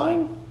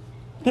prophesying,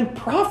 then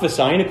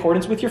prophesy in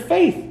accordance with your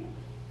faith.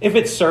 If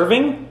it's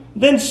serving,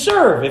 then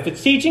serve. If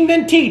it's teaching,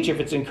 then teach. If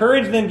it's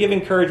encourage, then give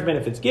encouragement.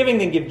 If it's giving,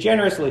 then give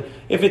generously.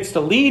 If it's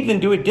to lead, then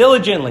do it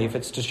diligently. If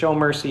it's to show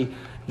mercy,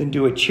 then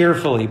do it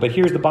cheerfully. But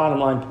here's the bottom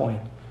line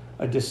point.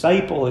 A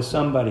disciple is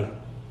somebody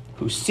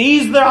who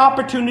sees the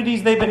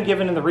opportunities they've been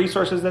given and the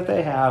resources that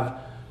they have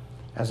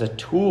as a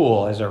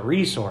tool, as a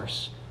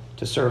resource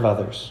to serve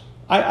others.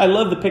 I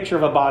love the picture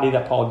of a body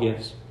that Paul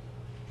gives.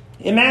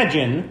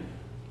 Imagine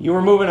you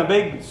were moving a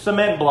big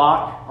cement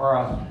block or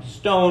a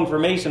stone for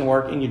mason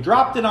work and you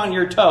dropped it on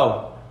your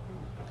toe.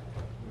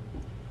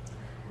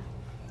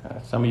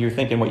 Some of you are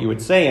thinking what you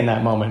would say in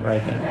that moment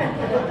right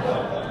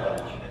now.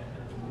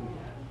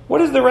 What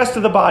does the rest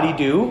of the body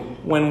do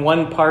when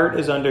one part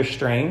is under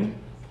strain?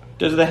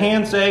 Does the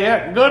hand say,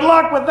 yeah, good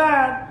luck with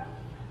that?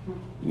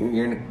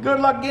 You're good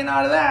luck getting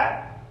out of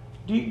that.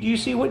 Do you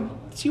see what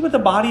the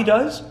body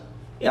does?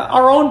 Yeah,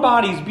 our own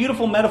bodies,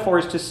 beautiful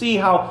metaphors to see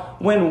how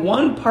when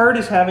one part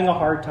is having a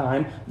hard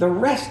time, the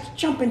rest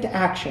jump into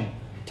action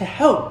to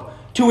help,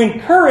 to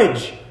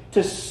encourage,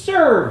 to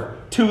serve,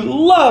 to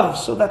love,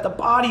 so that the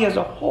body as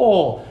a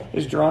whole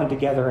is drawn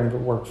together and the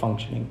work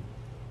functioning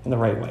in the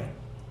right way.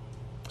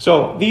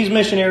 So these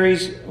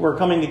missionaries were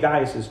coming to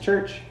Gaius'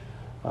 church.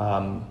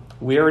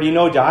 We already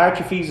know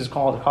Diotrephes is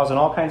causing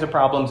all kinds of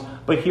problems,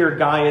 but here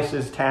Gaius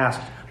is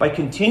tasked by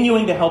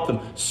continuing to help them,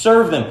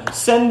 serve them,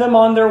 send them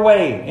on their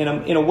way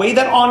in a way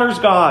that honors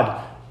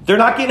God. They're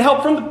not getting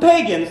help from the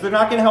pagans. They're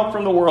not getting help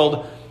from the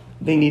world.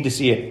 They need to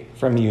see it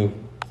from you.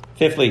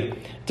 Fifthly,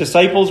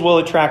 disciples will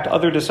attract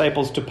other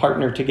disciples to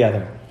partner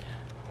together.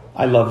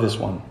 I love this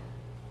one.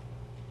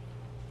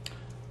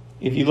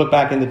 If you look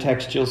back in the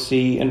text, you'll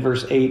see in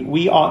verse 8,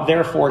 we ought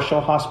therefore show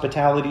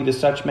hospitality to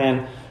such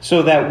men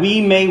so that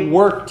we may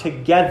work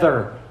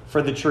together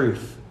for the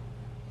truth.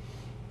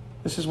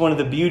 This is one of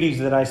the beauties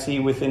that I see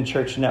within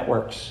church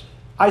networks.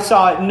 I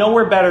saw it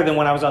nowhere better than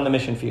when I was on the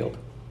mission field.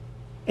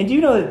 And do you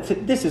know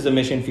that this is a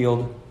mission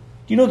field?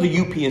 Do you know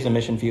the UP is a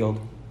mission field?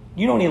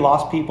 Do you know any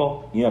lost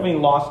people? Do you have any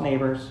lost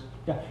neighbors?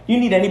 Yeah. Do you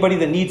need anybody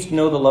that needs to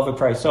know the love of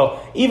Christ?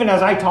 So even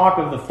as I talk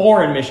of the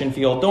foreign mission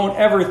field, don't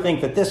ever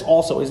think that this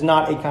also is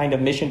not a kind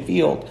of mission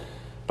field.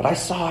 But I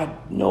saw it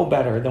no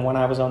better than when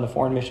I was on the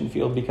foreign mission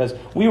field, because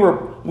we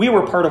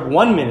were part of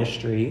one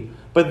ministry,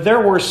 but there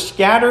were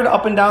scattered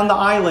up and down the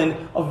island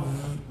a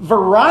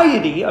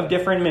variety of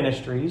different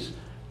ministries.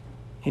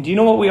 And do you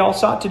know what we all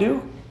sought to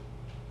do?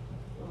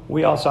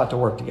 We all sought to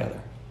work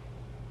together.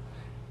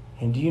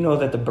 And do you know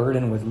that the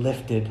burden was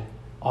lifted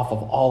off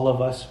of all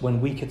of us when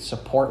we could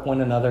support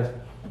one another?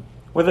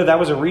 Whether that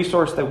was a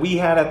resource that we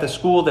had at the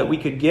school that we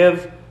could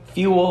give,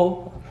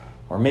 fuel,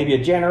 or maybe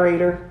a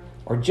generator,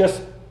 or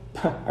just,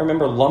 I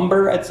remember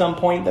lumber at some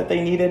point that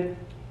they needed.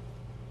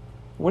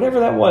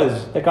 Whatever that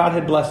was that God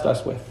had blessed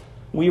us with,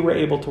 we were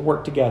able to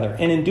work together.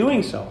 And in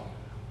doing so,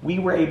 we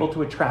were able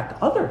to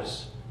attract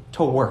others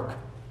to work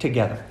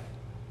together.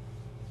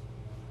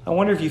 I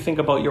wonder if you think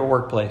about your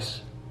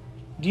workplace.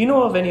 Do you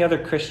know of any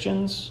other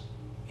Christians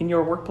in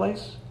your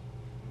workplace?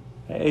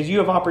 As you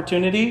have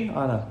opportunity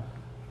on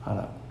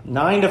a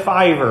 9 to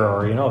 5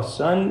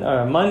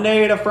 or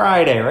Monday to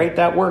Friday, right?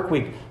 That work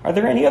week. Are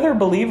there any other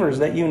believers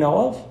that you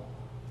know of?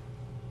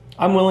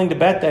 I'm willing to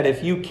bet that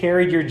if you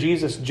carried your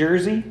Jesus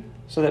jersey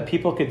so that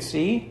people could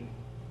see,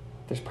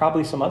 there's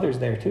probably some others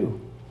there too.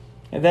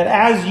 And that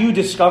as you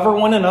discover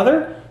one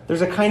another,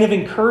 there's a kind of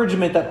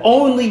encouragement that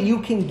only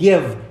you can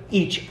give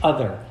each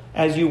other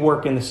as you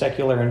work in the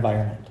secular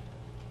environment.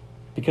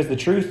 Because the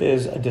truth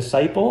is, a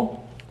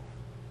disciple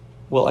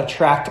will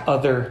attract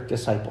other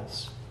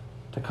disciples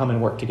to come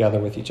and work together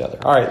with each other.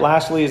 All right,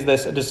 lastly is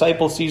this. A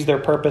disciple sees their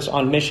purpose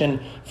on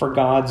mission for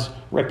God's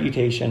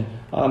reputation.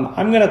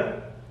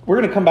 We're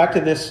going to come back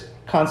to this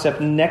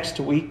concept next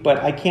week, but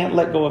I can't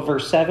let go of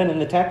verse 7 in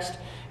the text.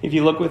 If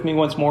you look with me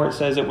once more, it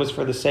says it was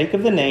for the sake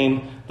of the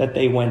name that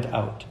they went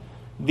out.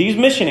 These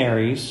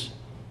missionaries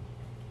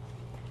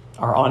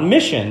are on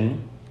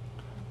mission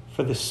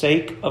for the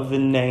sake of the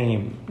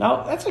name.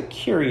 Now, that's a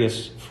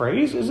curious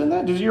phrase, isn't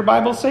that? Does your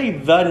Bible say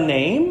the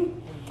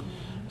name?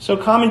 So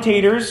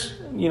commentators,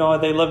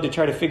 they love to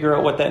try to figure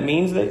out what that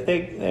means.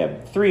 They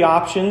have three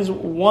options.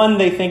 One,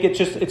 they think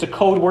it's a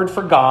code word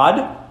for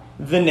God,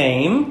 the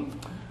name.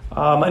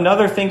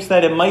 Another thinks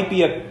that it might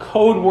be a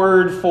code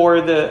word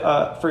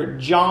for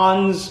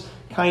John's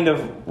kind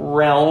of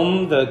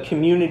realm, the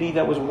community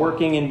that was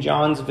working in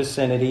John's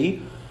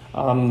vicinity.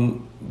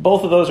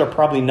 Both of those are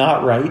probably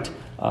not right.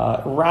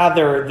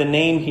 Rather, the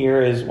name here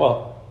is,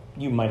 well,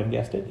 you might have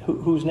guessed it.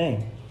 Whose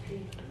name?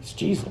 It's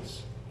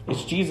Jesus.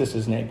 It's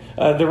Jesus' name.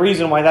 The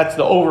reason why that's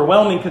the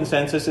overwhelming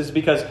consensus is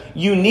because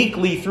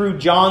uniquely through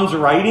John's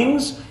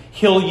writings,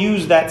 he'll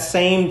use that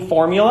same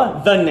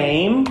formula, the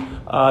name,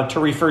 to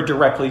refer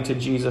directly to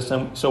Jesus.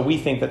 And so we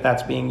think that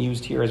that's being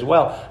used here as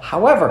well.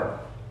 However,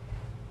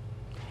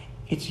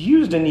 it's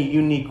used in a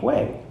unique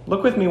way.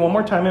 Look with me one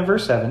more time in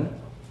verse 7.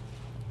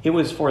 It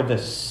was for the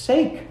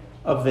sake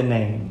of the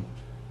name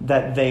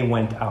that they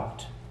went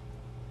out.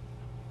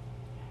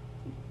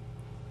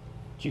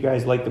 Do you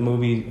guys like the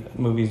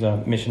movies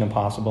Mission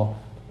Impossible?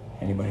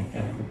 Anybody?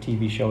 A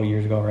TV show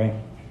years ago, right?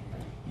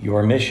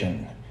 Your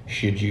mission,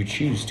 should you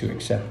choose to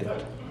accept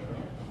it,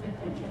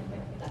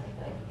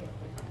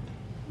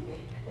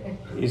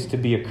 is to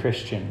be a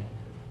Christian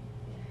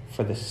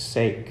for the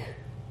sake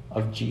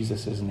of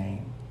Jesus'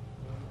 name.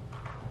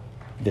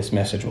 This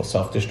message will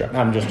self-destruct.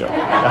 I'm just joking.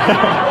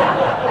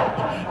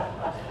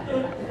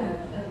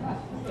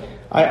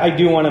 I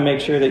do want to make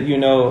sure that you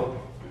know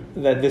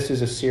that this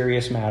is a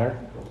serious matter.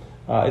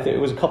 It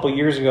was a couple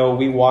years ago,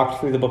 we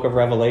walked through the book of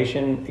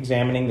Revelation,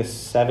 examining the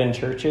 7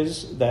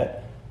 churches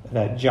that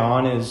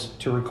John is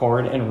to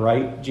record and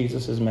write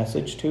Jesus'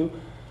 message to.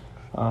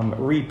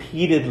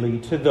 Repeatedly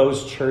to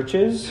those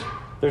churches,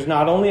 there's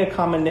not only a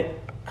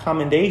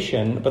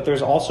commendation, but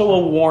there's also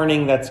a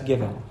warning that's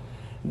given.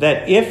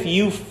 That if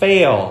you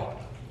fail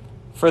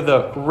for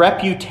the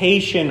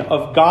reputation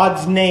of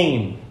God's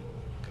name,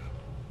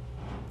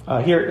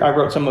 here I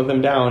wrote some of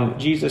them down.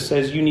 Jesus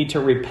says you need to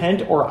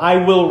repent or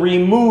I will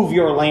remove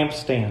your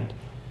lampstand.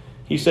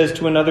 He says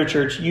to another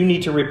church, you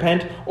need to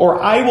repent or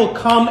I will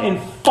come and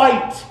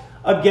fight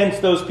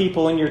against those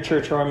people in your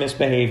church who are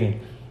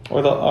misbehaving.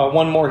 Or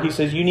one more, he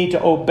says you need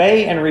to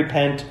obey and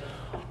repent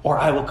or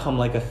I will come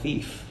like a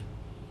thief.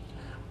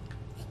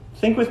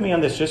 Think with me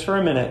on this just for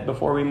a minute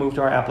before we move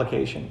to our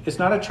application. It's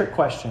not a trick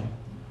question.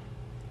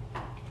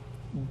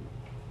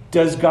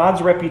 Does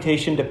God's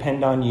reputation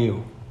depend on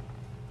you?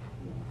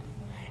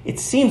 It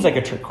seems like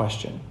a trick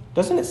question.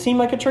 Doesn't it seem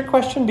like a trick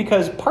question?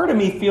 Because part of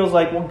me feels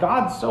like, well,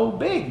 God's so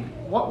big.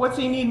 What's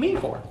he need me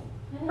for?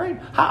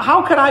 Right?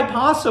 How could I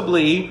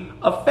possibly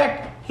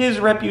affect his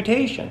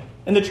reputation?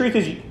 And the truth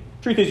is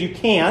you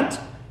can't,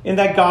 in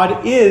that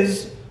God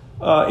is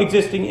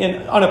existing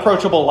in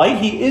unapproachable light.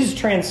 He is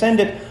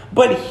transcendent,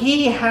 but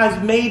he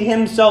has made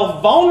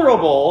himself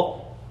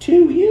vulnerable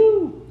to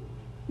you,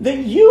 that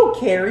you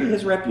carry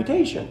his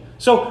reputation.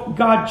 So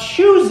God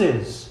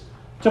chooses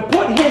to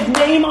put his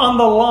name on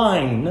the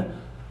line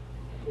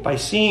by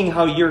seeing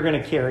how you're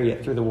going to carry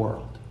it through the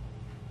world.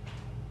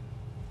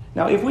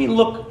 Now, if we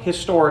look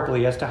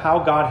historically as to how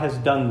God has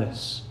done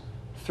this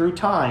through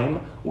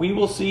time, we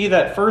will see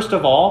that, first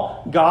of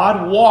all,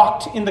 God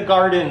walked in the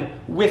garden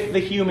with the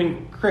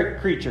human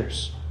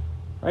creatures.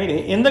 Right?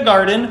 In the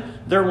garden,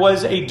 there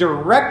was a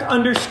direct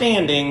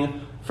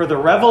understanding for the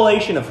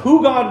revelation of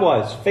who God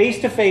was,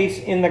 face to face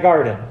in the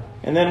garden.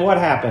 And then what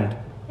happened?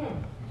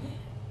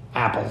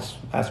 Apples.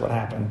 That's what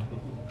happened.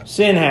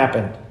 Sin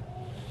happened.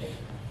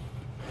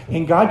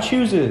 And God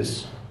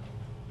chooses,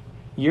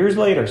 years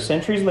later,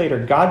 centuries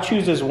later, God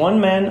chooses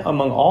one man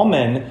among all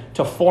men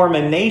to form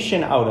a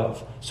nation out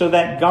of, so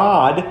that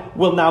God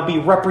will now be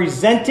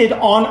represented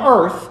on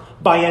earth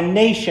by a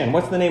nation.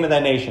 What's the name of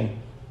that nation?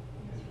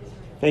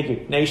 Thank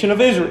you. Nation of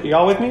Israel. You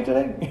all with me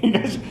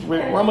today?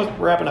 We're almost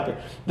wrapping up here.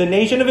 The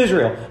nation of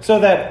Israel. So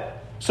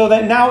that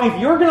now if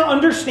you're going to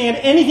understand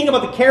anything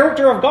about the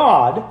character of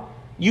God,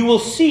 you will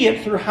see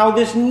it through how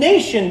this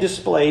nation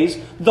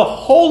displays the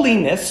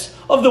holiness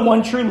of the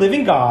one true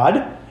living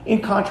God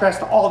in contrast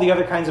to all the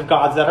other kinds of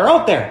gods that are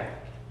out there.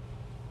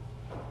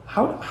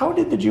 How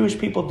did the Jewish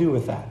people do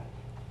with that?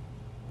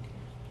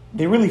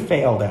 They really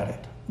failed at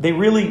it. They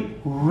really,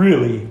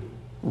 really,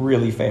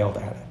 really failed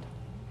at it.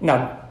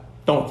 Now,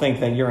 don't think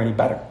that you're any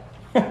better.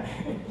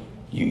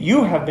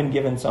 You have been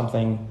given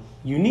something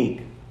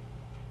unique.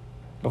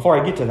 Before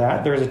I get to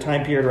that, there is a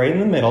time period right in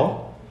the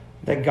middle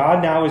that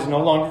God now is no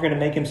longer going to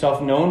make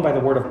himself known by the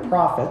word of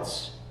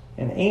prophets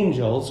and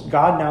angels.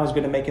 God now is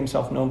going to make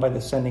himself known by the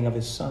sending of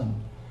his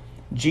Son.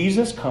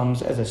 Jesus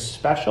comes as a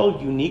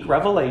special, unique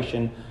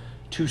revelation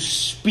to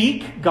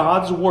speak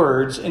God's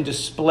words and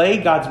display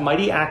God's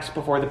mighty acts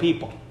before the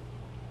people.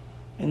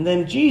 And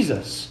then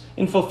Jesus,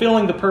 in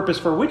fulfilling the purpose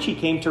for which he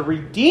came to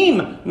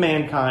redeem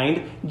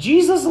mankind,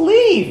 Jesus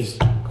leaves.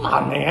 Come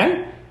on,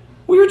 man.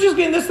 We were just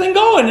getting this thing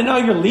going, and now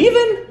you're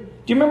leaving?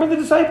 Do you remember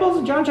the disciples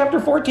in John chapter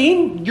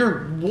 14?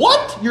 You're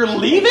what? You're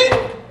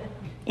leaving?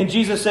 And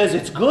Jesus says,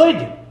 it's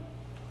good.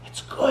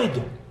 It's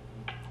good.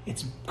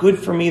 It's good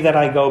for me that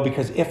I go,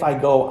 because if I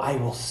go, I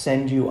will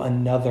send you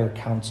another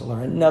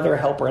counselor, another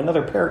helper,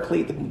 another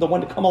paraclete, the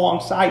one to come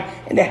alongside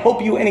and to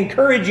help you and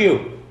encourage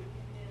you.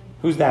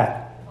 Who's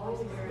that?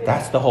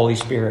 That's the Holy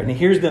Spirit. And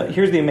here's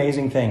the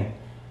amazing thing.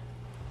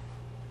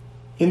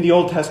 In the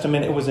Old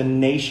Testament, it was a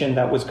nation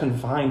that was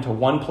confined to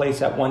one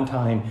place at one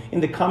time.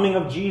 In the coming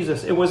of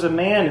Jesus, it was a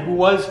man who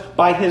was,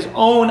 by his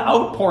own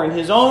outpouring,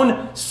 his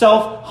own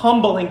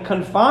self-humbling,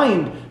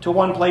 confined to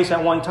one place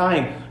at one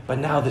time. But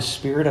now the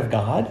Spirit of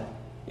God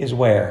is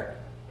where?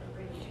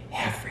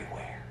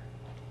 Everywhere.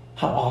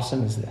 How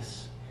awesome is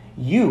this?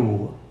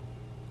 You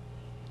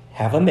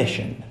have a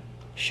mission,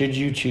 should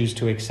you choose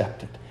to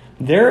accept it.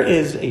 There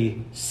is a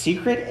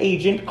secret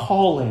agent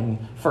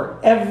calling for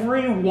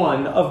every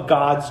one of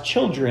God's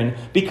children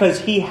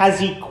because he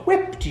has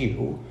equipped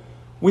you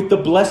with the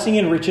blessing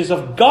and riches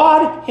of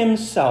God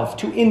himself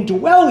to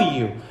indwell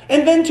you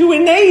and then to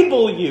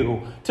enable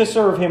you to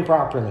serve him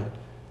properly.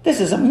 This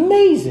is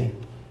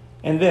amazing.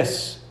 And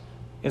this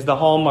is the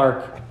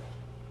hallmark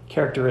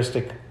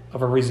characteristic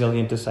of a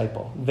resilient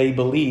disciple. They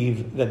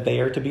believe that they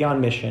are to be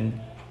on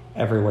mission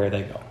everywhere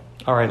they go.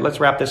 All right, let's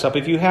wrap this up.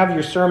 If you have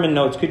your sermon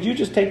notes, could you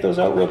just take those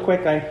out real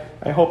quick?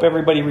 I hope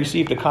everybody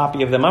received a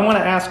copy of them. I want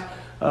to ask,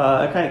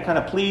 kind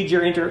of plead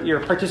your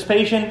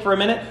participation for a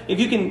minute. If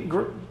you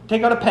can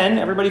take out a pen,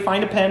 everybody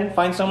find a pen,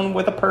 find someone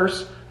with a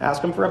purse,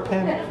 ask them for a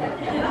pen.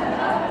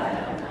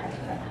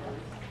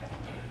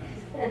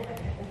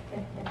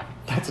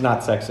 That's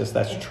not sexist,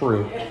 that's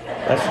true.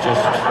 That's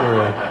just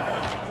true.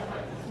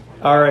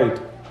 All right.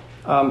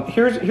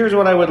 Here's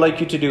what I would like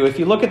you to do. If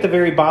you look at the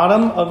very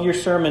bottom of your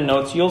sermon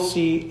notes, you'll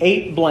see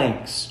 8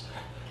 blanks.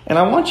 And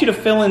I want you to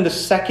fill in the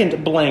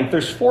second blank.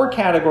 There's 4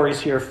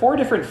 categories here, 4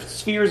 different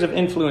spheres of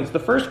influence. The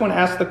first one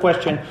asks the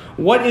question,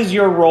 what is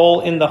your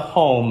role in the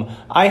home?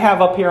 I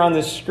have up here on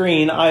this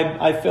screen,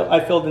 I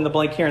filled in the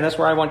blank here, and that's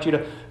where I want you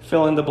to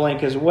fill in the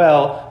blank as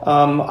well.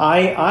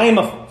 I am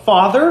a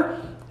father,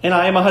 and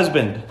I am a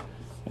husband.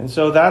 And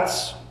so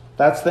that's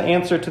the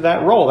answer to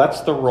that role.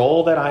 That's the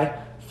role that I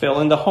fill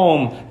in the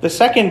home. The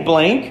second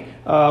blank,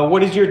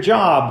 what is your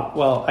job?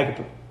 Well,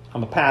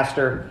 I'm a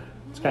pastor.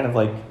 It's kind of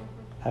like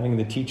having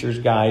the teacher's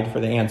guide for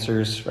the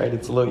answers, right?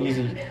 It's a little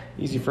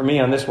easy for me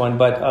on this one.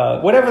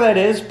 But whatever that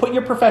is, put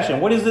your profession.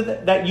 What is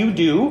it that you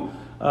do?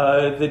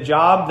 The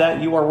job that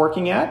you are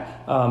working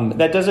at.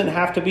 That doesn't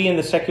have to be in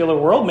the secular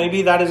world.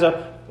 Maybe that is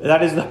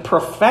the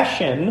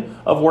profession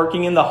of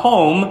working in the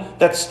home.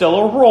 That's still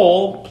a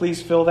role.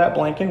 Please fill that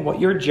blank in, what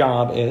your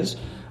job is.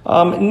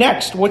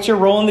 Next, what's your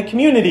role in the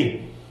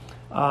community?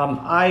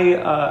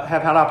 I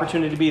have had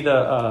opportunity to be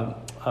the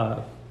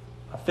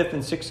 5th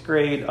and 6th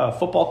grade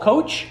football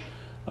coach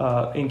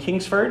in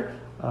Kingsford.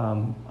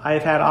 I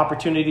have had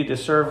opportunity to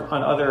serve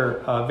on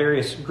other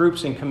various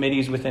groups and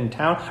committees within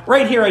town.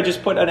 Right here, I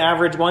just put an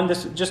average one.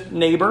 This is just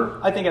neighbor.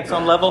 I think at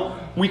some level,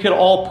 we could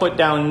all put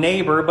down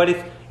neighbor. But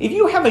if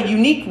you have a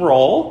unique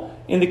role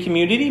in the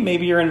community,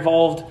 maybe you're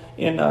involved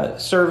in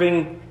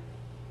serving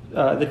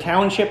the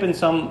township in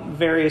some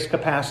various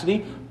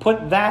capacity,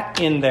 put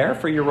that in there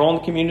for your role in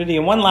the community.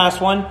 And one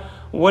last one,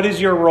 what is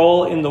your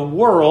role in the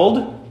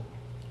world?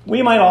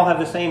 We might all have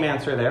the same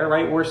answer there,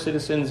 right? We're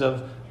citizens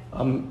of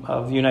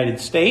the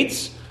United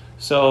States.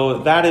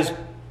 So that is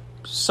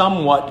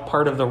somewhat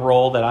part of the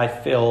role that I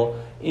fill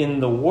in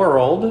the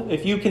world.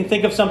 If you can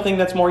think of something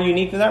that's more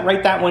unique than that,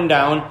 write that one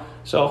down.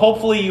 So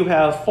hopefully you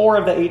have 4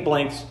 of the 8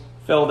 blanks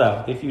filled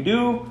out. If you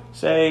do,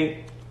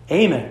 say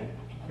amen.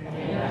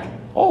 Amen.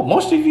 Oh,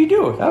 most of you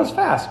do. That was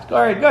fast.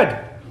 All right, good.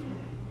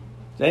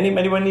 Does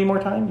anyone need more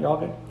time? You're all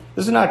good?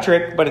 This is not a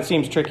trick, but it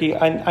seems tricky.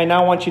 I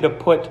now want you to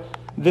put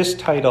this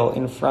title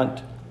in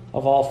front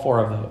of all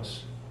 4 of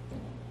those.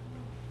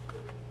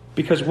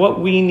 Because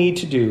what we need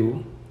to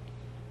do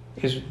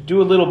is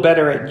do a little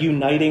better at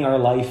uniting our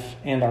life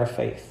and our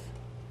faith.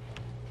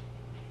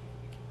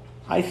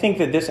 I think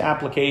that this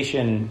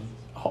application,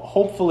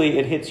 hopefully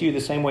it hits you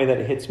the same way that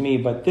it hits me,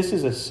 but this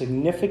is a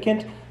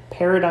significant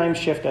paradigm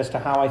shift as to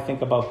how I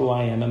think about who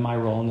I am and my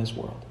role in this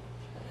world.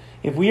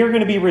 If we are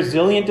going to be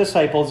resilient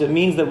disciples, it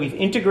means that we've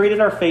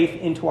integrated our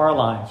faith into our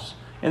lives.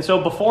 And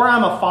so before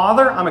I'm a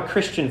father, I'm a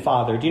Christian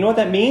father. Do you know what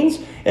that means?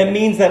 It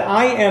means that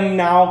I am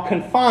now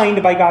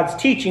confined by God's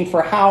teaching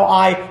for how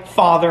I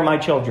father my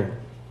children.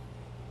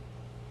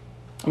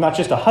 I'm not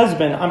just a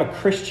husband, I'm a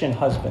Christian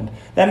husband.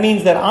 That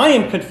means that I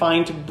am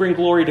confined to bring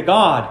glory to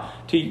God,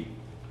 to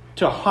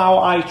how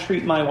I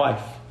treat my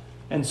wife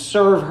and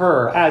serve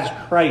her as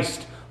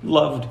Christ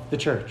loved the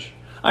church.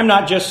 I'm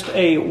not just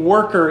a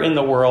worker in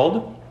the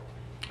world.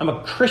 I'm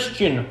a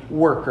Christian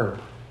worker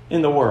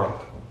in the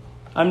world.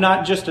 I'm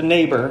not just a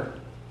neighbor.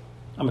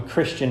 I'm a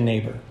Christian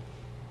neighbor.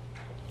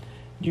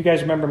 Do you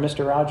guys remember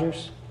Mr.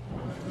 Rogers?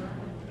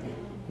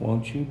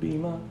 Won't you be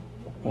my,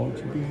 won't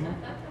you be my,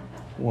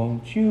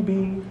 won't you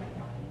be?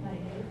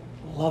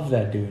 Love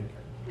that dude.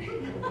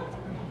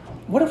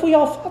 What if we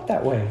all thought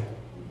that way?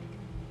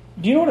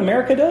 Do you know what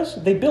America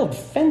does? They build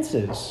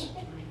fences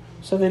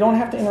so they don't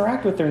have to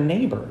interact with their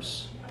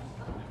neighbors.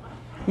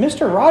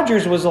 Mr.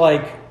 Rogers was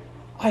like,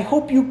 I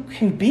hope you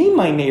can be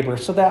my neighbor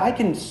so that I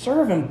can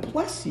serve and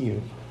bless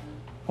you.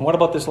 And what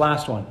about this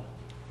last one?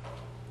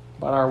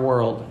 About our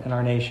world and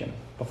our nation.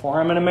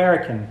 Before I'm an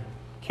American,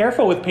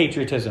 careful with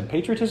patriotism.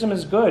 Patriotism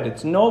is good.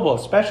 It's noble,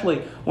 especially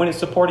when it's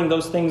supporting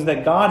those things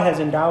that God has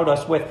endowed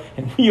us with.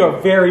 And we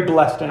are very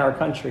blessed in our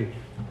country.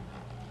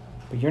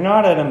 But you're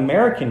not an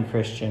American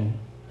Christian.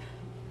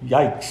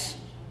 Yikes.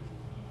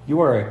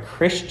 You are a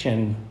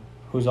Christian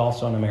who's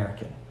also an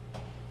American.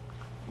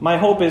 My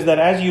hope is that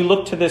as you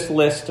look to this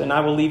list, and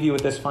I will leave you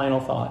with this final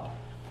thought,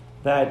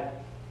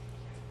 that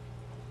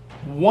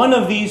one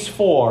of these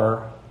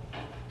 4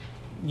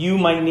 you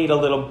might need a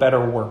little better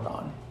work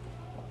on.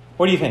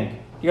 What do you think?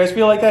 You guys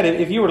feel like that?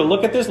 If you were to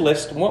look at this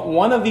list,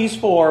 one of these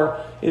four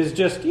is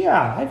just,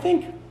 yeah, I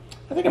think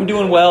I'm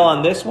doing well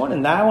on this one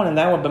and that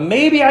one, but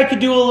maybe I could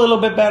do a little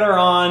bit better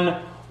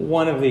on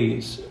one of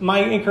these.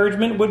 My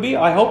encouragement would be,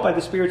 I hope by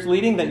the Spirit's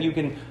leading, that you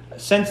can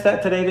sense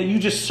that today, that you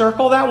just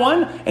circle that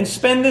one and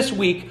spend this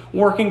week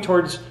working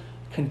towards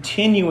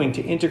continuing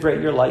to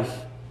integrate your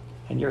life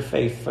and your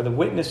faith for the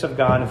witness of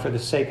God and for the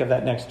sake of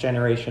that next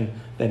generation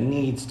that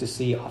needs to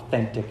see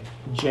authentic,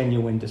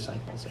 genuine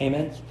disciples.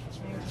 Amen?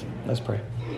 Let's pray.